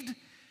saved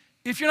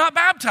if you're not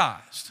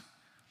baptized.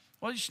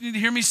 Well, you just need to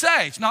hear me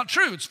say, it's not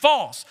true, it's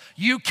false.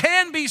 You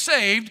can be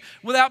saved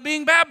without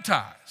being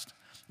baptized.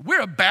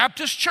 We're a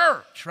Baptist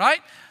church,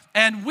 right?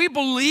 And we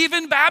believe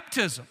in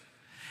baptism.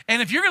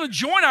 And if you're going to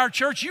join our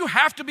church, you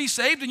have to be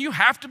saved and you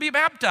have to be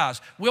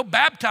baptized. We'll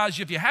baptize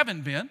you if you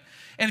haven't been.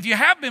 And if you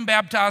have been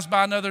baptized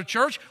by another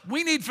church,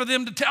 we need for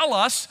them to tell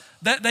us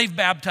that they've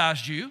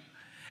baptized you.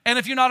 And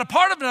if you're not a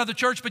part of another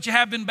church, but you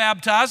have been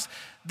baptized,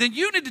 then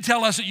you need to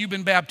tell us that you've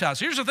been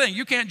baptized. Here's the thing,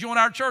 you can't join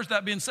our church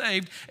without being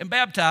saved and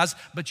baptized,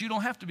 but you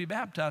don't have to be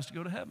baptized to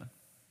go to heaven.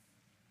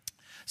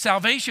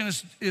 Salvation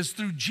is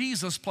through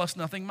Jesus plus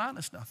nothing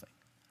minus nothing.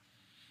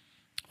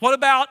 What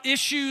about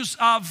issues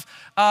of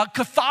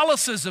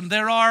Catholicism?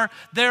 There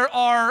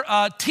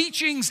are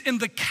teachings in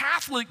the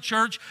Catholic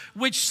Church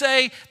which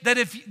say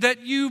that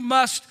you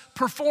must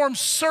perform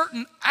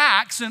certain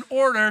acts in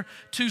order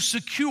to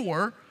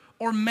secure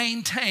or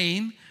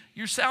maintain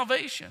your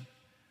salvation.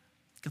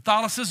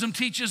 Catholicism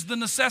teaches the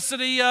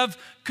necessity of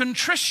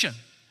contrition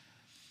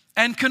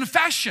and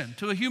confession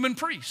to a human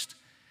priest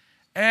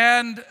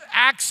and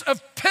acts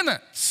of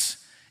penance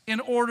in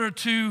order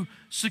to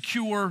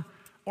secure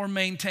or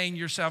maintain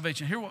your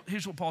salvation.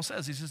 Here's what Paul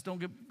says. He says, don't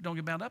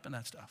get bound up in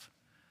that stuff.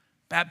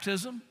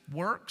 Baptism,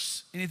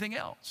 works, anything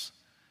else.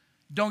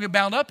 Don't get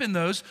bound up in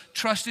those.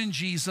 Trust in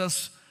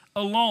Jesus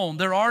alone.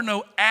 There are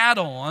no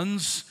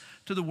add-ons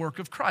to the work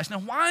of Christ. Now,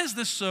 why is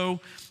this so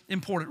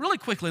important? Really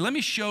quickly, let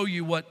me show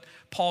you what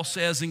Paul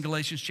says in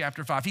Galatians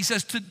chapter 5. He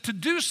says to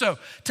do so,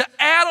 to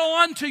add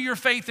on to your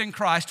faith in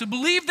Christ, to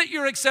believe that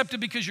you're accepted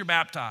because you're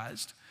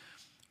baptized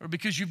or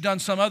because you've done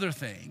some other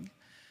thing,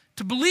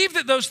 to believe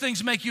that those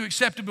things make you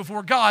accepted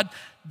before God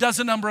does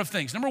a number of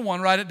things. Number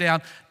one, write it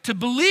down. To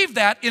believe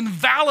that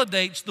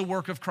invalidates the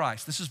work of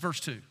Christ. This is verse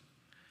 2.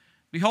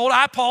 Behold,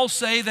 I, Paul,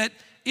 say that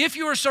if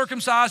you are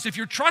circumcised, if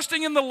you're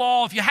trusting in the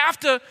law, if you have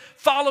to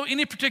follow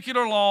any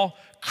particular law,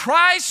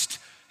 Christ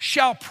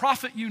shall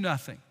profit you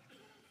nothing.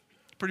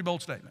 Pretty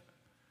bold statement.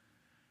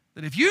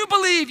 That if you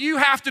believe you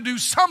have to do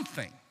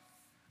something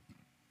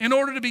in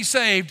order to be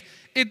saved,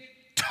 it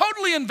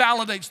totally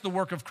invalidates the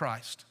work of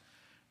Christ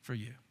for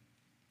you.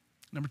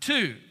 Number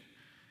two,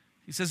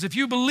 he says, if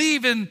you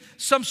believe in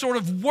some sort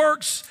of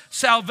works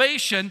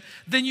salvation,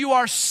 then you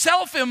are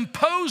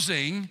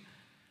self-imposing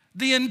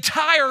the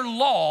entire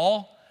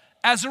law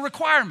as a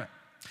requirement.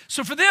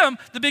 So for them,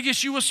 the big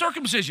issue was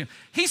circumcision.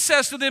 He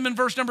says to them in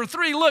verse number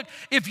 3, look,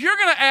 if you're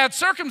going to add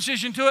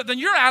circumcision to it, then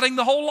you're adding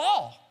the whole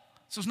law.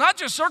 So it's not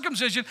just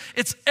circumcision,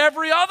 it's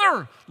every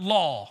other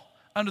law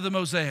under the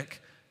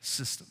Mosaic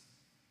system.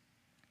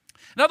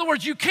 In other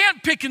words, you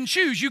can't pick and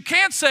choose. You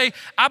can't say,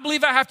 I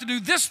believe I have to do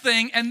this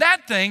thing and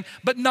that thing,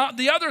 but not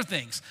the other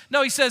things.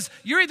 No, he says,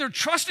 you're either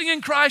trusting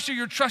in Christ or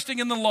you're trusting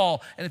in the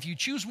law. And if you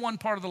choose one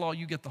part of the law,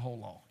 you get the whole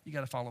law. You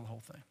got to follow the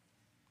whole thing.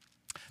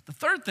 The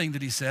third thing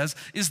that he says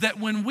is that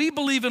when we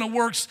believe in a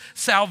works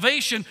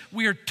salvation,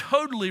 we are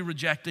totally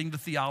rejecting the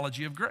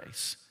theology of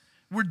grace.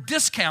 We're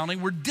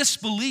discounting, we're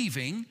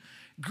disbelieving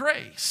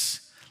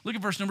grace. Look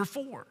at verse number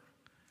 4.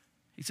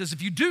 He says,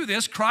 if you do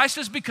this, Christ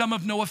has become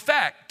of no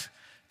effect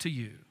to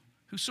you,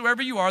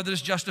 whosoever you are that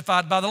is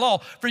justified by the law,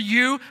 for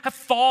you have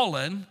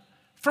fallen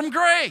from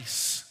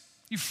grace.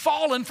 You've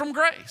fallen from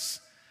grace.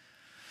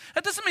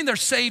 That doesn't mean they're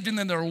saved and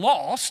then they're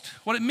lost.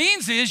 What it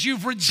means is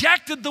you've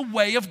rejected the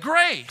way of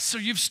grace. So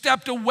you've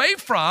stepped away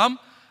from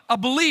a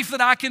belief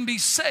that I can be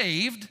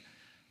saved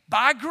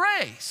by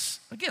grace.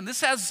 Again,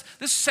 this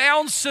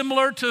sounds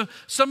similar to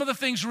some of the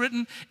things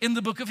written in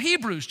the book of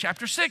Hebrews,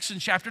 chapter 6 and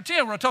chapter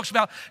 10, where it talks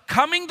about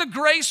coming the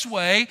grace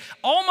way,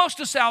 almost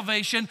to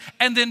salvation,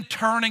 and then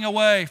turning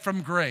away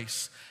from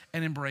grace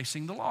and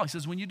embracing the law. He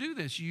says, when you do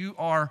this, you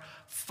are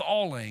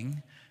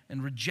falling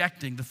and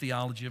rejecting the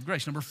theology of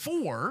grace. Number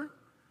 4,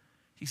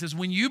 he says,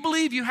 when you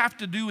believe you have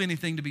to do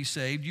anything to be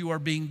saved, you are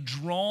being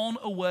drawn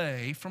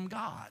away from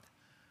God.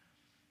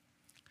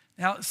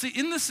 Now, see,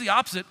 this is the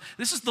opposite.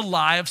 This is the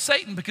lie of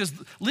Satan, because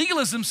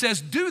legalism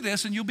says, do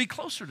this and you'll be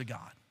closer to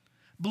God.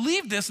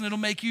 Believe this and it'll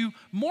make you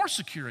more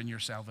secure in your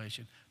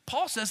salvation.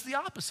 Paul says the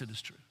opposite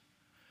is true.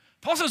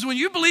 Paul says when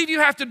you believe you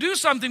have to do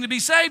something to be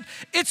saved,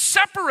 it's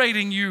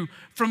separating you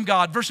from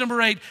God. Verse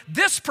number 8,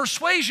 this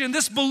persuasion,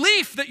 this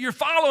belief that you're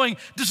following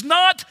does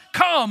not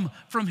come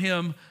from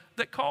him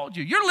that called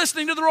you. You're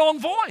listening to the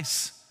wrong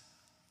voice.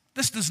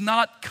 This does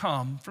not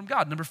come from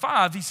God. Number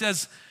 5, he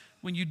says,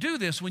 when you do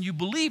this, when you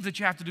believe that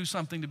you have to do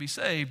something to be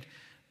saved,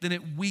 then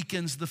it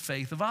weakens the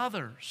faith of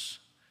others.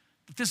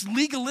 This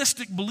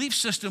legalistic belief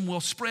system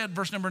will spread,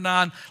 verse number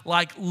 9,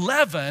 like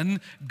leaven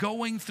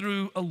going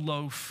through a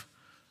loaf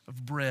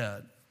of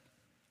bread.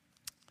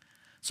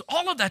 So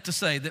all of that to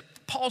say that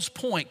Paul's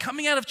point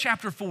coming out of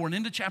chapter 4 and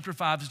into chapter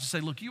 5 is to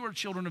say, look, you are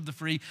children of the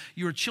free,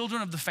 you are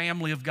children of the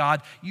family of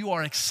God, you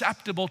are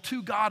acceptable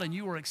to God and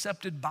you are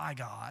accepted by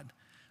God.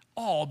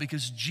 All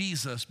because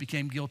Jesus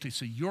became guilty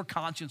so your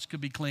conscience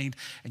could be cleaned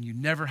and you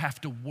never have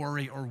to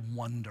worry or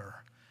wonder,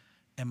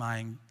 am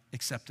I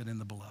accepted in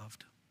the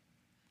beloved?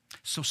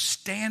 So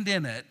stand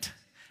in it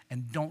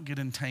and don't get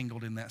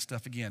entangled in that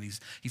stuff again.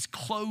 He's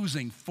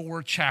closing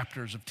 4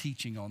 chapters of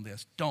teaching on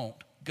this. Don't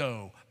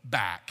go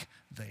back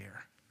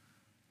there.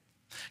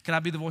 Can I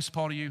be the voice of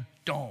Paul to you?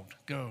 Don't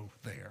go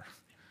there.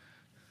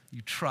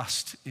 You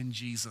trust in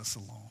Jesus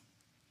alone.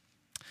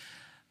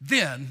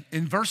 Then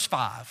in verse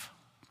 5,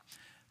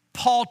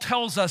 Paul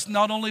tells us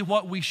not only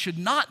what we should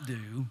not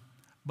do,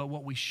 but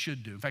what we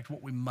should do. In fact,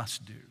 what we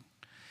must do.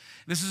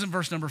 This is in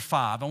verse number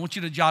 5. I want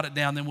you to jot it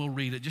down, then we'll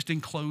read it. Just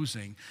in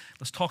closing,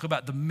 let's talk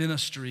about the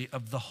ministry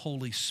of the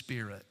Holy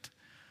Spirit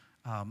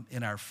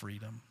in our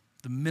freedom.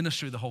 The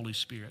ministry of the Holy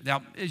Spirit.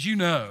 Now, as you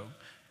know,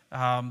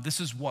 this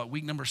is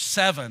week number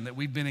 7 that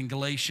we've been in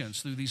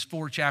Galatians through these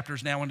 4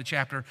 chapters, now into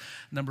chapter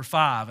number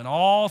 5. And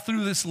all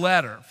through this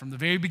letter, from the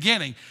very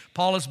beginning,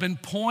 Paul has been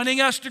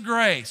pointing us to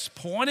grace,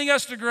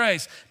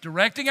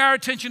 directing our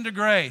attention to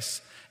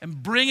grace,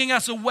 and bringing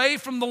us away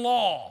from the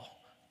law.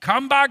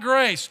 Come by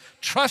grace,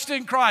 trust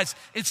in Christ.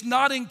 It's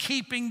not in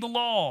keeping the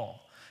law.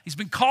 He's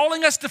been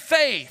calling us to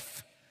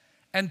faith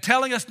and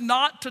telling us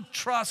not to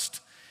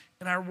trust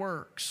in our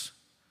works.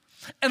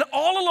 And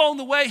all along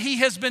the way, he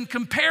has been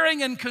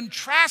comparing and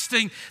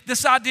contrasting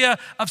this idea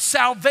of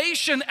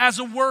salvation as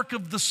a work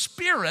of the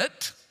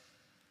Spirit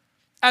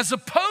as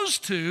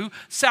opposed to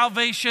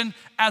salvation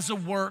as a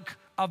work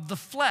of the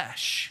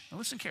flesh. Now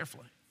listen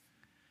carefully.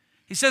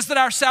 He says that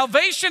our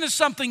salvation is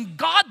something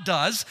God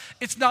does.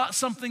 It's not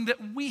something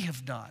that we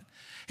have done.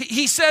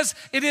 He says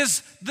it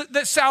is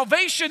that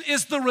salvation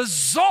is the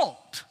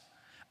result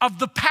of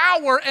the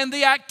power and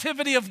the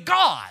activity of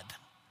God.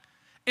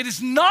 It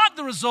is not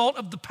the result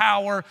of the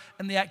power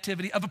and the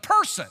activity of a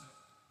person,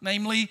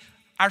 namely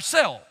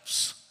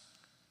ourselves.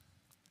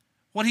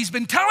 What he's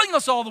been telling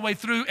us all the way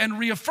through and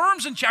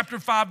reaffirms in chapter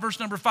 5, verse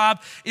number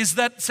 5, is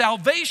that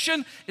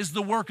salvation is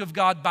the work of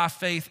God by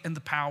faith and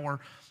the power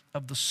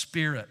of the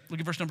Spirit.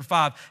 Look at verse number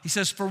 5. He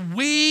says, for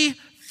we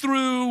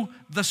through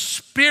the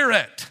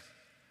Spirit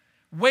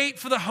wait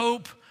for the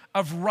hope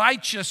of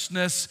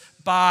righteousness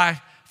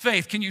by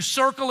faith. Can you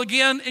circle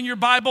again in your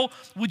Bible?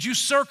 Would you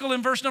circle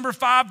in verse number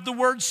 5 the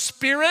word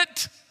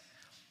Spirit?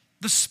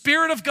 The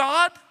Spirit of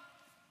God.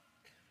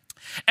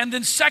 And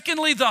then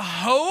secondly, the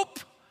hope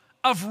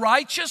of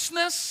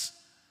righteousness.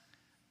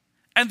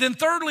 And then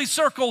thirdly,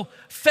 circle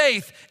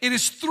faith. It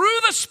is through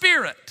the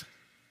Spirit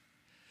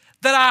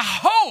that I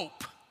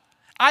hope,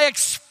 I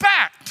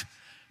expect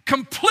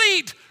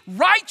complete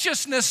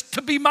righteousness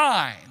to be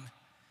mine.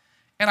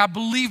 And I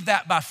believe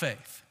that by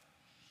faith.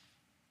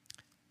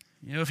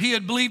 You know, if he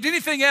had believed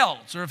anything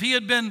else, or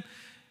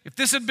if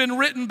this had been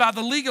written by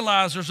the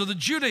legalizers or the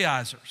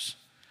Judaizers,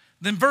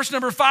 then verse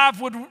number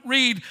 5 would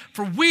read,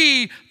 for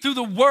we through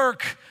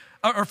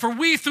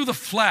the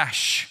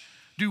flesh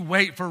do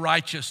wait for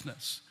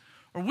righteousness.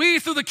 Or we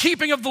through the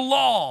keeping of the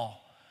law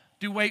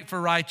do wait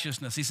for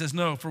righteousness. He says,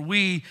 no, for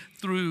we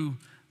through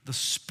the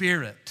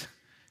Spirit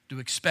do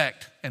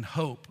expect and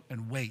hope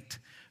and wait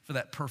for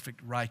that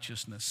perfect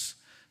righteousness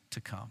to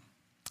come.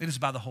 It is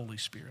by the Holy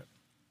Spirit.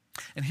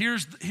 And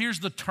here's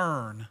the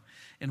turn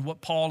in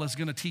what Paul is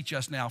going to teach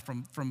us now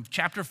from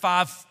chapter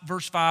 5,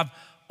 verse 5,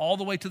 all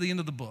the way to the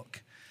end of the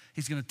book.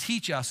 He's going to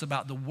teach us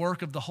about the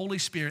work of the Holy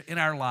Spirit in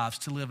our lives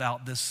to live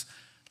out this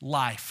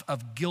life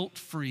of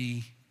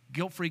guilt-free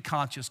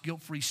conscience,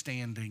 guilt-free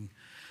standing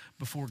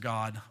before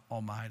God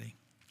Almighty.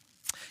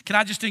 Can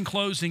I just in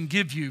closing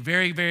give you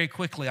very, very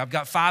quickly, I've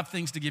got 5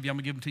 things to give you. I'm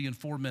gonna give them to you in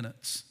 4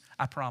 minutes,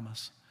 I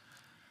promise.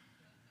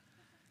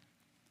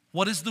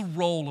 What is the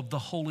role of the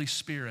Holy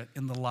Spirit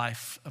in the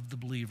life of the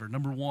believer?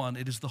 Number 1,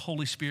 it is the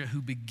Holy Spirit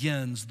who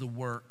begins the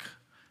work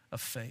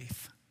of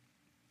faith.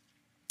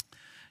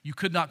 You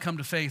could not come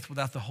to faith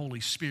without the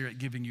Holy Spirit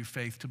giving you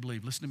faith to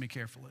believe. Listen to me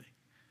carefully.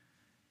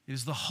 It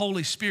is the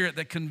Holy Spirit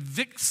that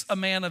convicts a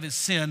man of his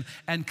sin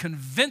and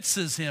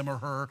convinces him or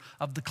her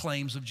of the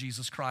claims of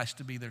Jesus Christ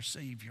to be their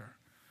Savior.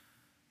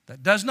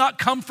 That does not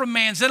come from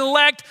man's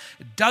intellect.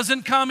 It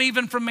doesn't come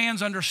even from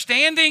man's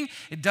understanding.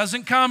 It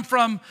doesn't come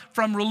from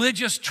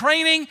religious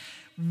training.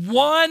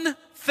 One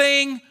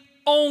thing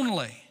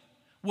only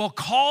will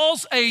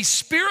cause a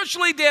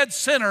spiritually dead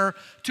sinner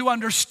to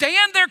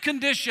understand their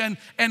condition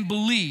and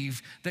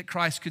believe that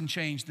Christ can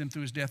change them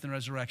through his death and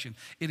resurrection.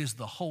 It is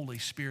the Holy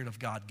Spirit of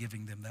God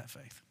giving them that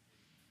faith.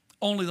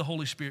 Only the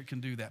Holy Spirit can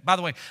do that. By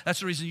the way,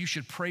 that's the reason you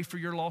should pray for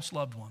your lost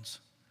loved ones.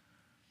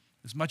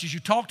 As much as you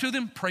talk to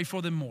them, pray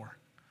for them more.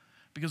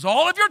 Because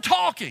all of your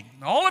talking,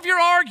 all of your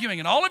arguing,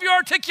 and all of your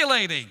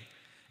articulating,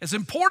 as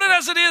important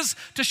as it is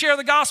to share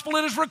the gospel,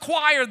 it is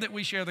required that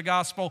we share the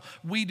gospel.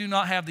 We do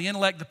not have the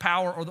intellect, the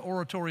power, or the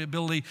oratory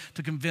ability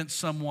to convince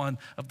someone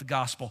of the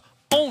gospel.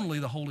 Only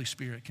the Holy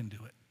Spirit can do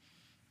it.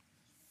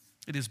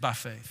 It is by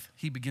faith.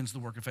 He begins the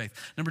work of faith.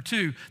 Number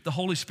 2, the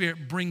Holy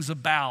Spirit brings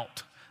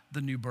about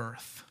the new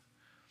birth.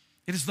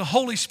 It is the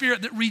Holy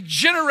Spirit that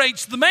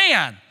regenerates the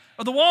man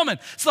or the woman.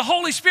 It's the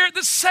Holy Spirit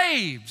that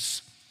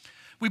saves.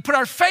 We put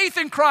our faith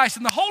in Christ,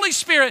 and the Holy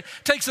Spirit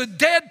takes a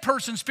dead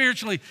person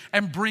spiritually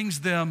and brings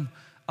them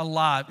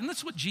alive. And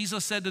that's what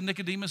Jesus said to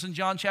Nicodemus in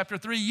John chapter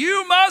 3.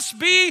 You must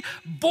be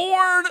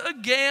born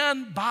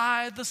again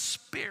by the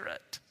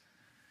Spirit.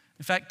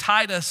 In fact,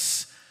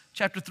 Titus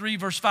chapter 3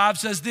 verse 5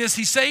 says this,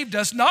 He saved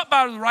us not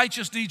by the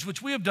righteous deeds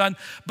which we have done,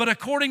 but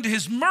according to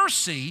His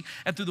mercy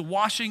and through the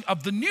washing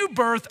of the new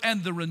birth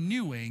and the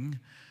renewing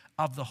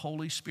of the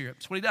Holy Spirit.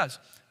 That's what He does.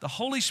 The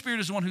Holy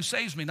Spirit is the one who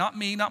saves me, not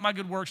my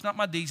good works, not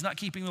my deeds, not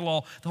keeping the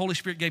law. The Holy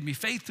Spirit gave me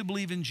faith to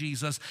believe in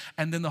Jesus,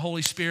 and then the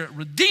Holy Spirit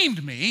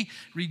redeemed me,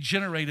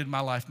 regenerated my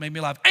life, made me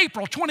alive.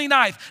 April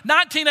 29th,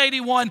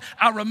 1981,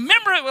 I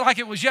remember it like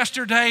it was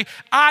yesterday.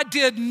 I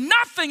did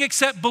nothing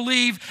except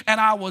believe,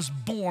 and I was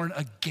born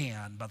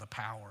again by the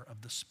power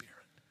of the Spirit.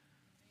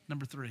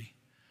 Number 3,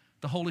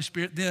 the Holy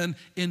Spirit then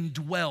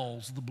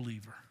indwells the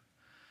believer.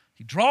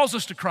 He draws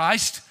us to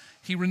Christ,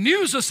 He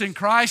renews us in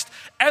Christ,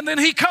 and then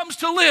He comes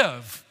to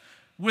live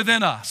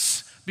within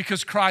us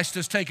because Christ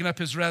has taken up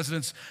His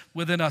residence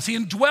within us. He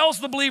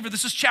indwells the believer.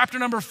 This is chapter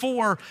number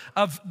 4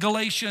 of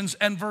Galatians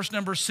and verse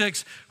number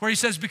 6, where he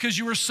says, because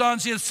you are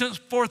sons, He has sent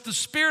forth the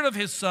Spirit of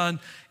His Son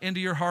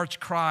into your hearts,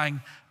 crying,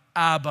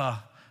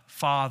 Abba,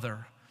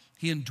 Father.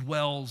 He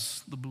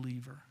indwells the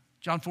believer.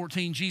 John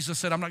 14, Jesus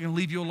said, I'm not going to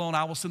leave you alone.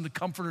 I will send the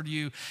Comforter to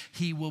you.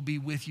 He will be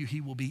with you.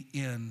 He will be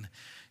in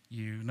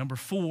you. Number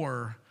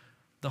 4,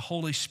 the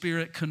Holy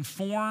Spirit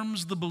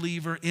conforms the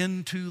believer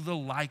into the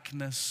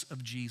likeness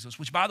of Jesus,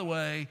 which, by the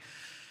way,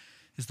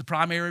 is the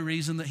primary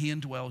reason that He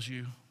indwells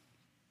you.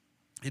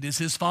 It is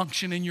His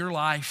function in your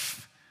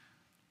life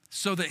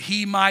so that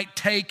He might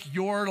take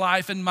your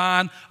life and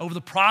mine over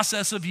the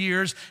process of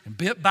years, and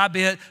bit by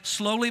bit,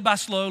 slowly by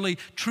slowly,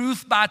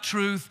 truth by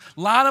truth,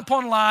 line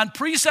upon line,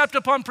 precept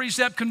upon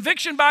precept,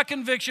 conviction by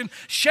conviction,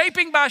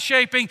 shaping by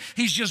shaping.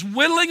 He's just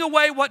whittling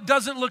away what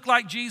doesn't look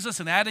like Jesus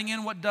and adding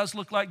in what does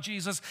look like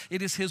Jesus.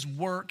 It is His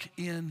work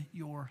in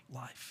your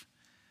life.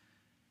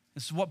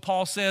 This is what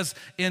Paul says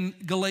in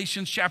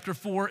Galatians chapter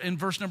 4 in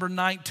verse number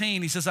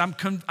 19. He says,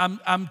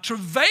 I'm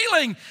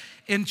travailing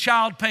in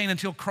child pain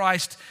until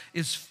Christ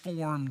is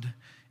formed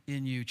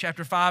in you.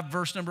 Chapter 5,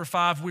 verse number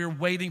 5, we're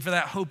waiting for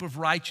that hope of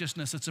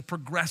righteousness. It's a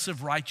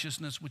progressive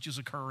righteousness which is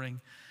occurring,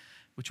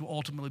 which will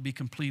ultimately be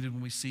completed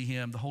when we see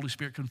Him. The Holy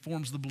Spirit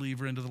conforms the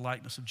believer into the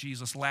likeness of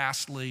Jesus.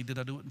 Lastly, did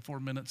I do it in 4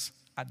 minutes?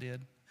 I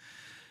did.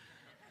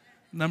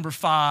 Number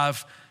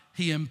 5,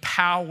 He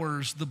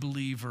empowers the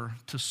believer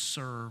to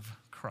serve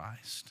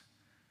Christ.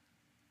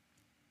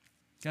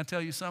 Can I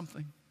tell you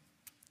something?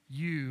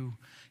 You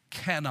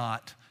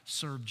cannot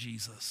serve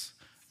Jesus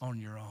on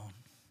your own.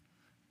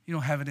 You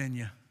don't have it in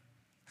you.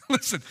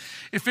 Listen,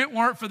 if it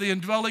weren't for the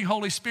indwelling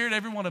Holy Spirit,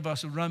 every one of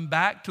us would run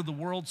back to the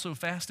world so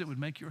fast it would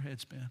make your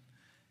head spin.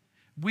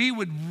 We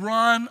would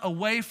run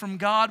away from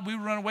God. We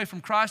would run away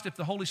from Christ if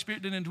the Holy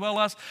Spirit didn't indwell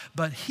us,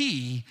 but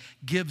He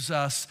gives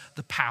us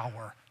the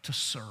power to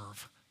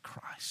serve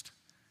Christ.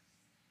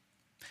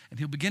 And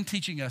He'll begin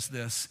teaching us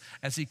this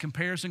as He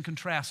compares and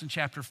contrasts in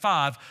chapter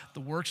 5 the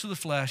works of the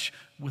flesh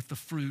with the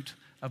fruit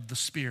of the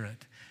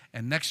Spirit.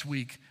 And next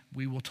week,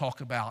 we will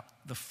talk about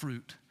the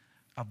fruit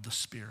of the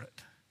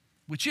Spirit,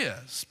 which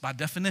is, by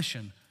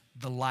definition,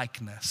 the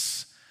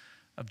likeness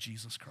of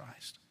Jesus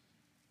Christ.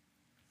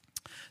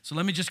 So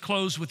let me just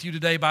close with you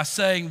today by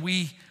saying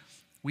we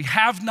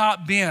have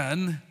not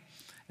been,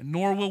 and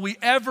nor will we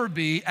ever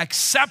be,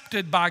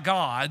 accepted by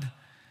God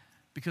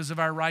because of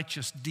our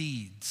righteous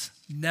deeds.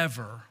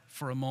 Never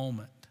for a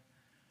moment.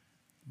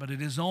 But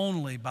it is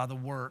only by the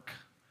work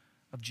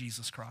of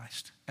Jesus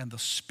Christ and the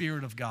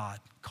Spirit of God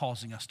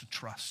causing us to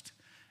trust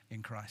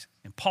in Christ.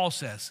 And Paul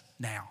says,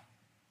 now,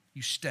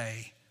 you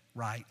stay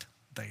right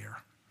there.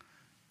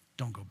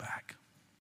 Don't go back.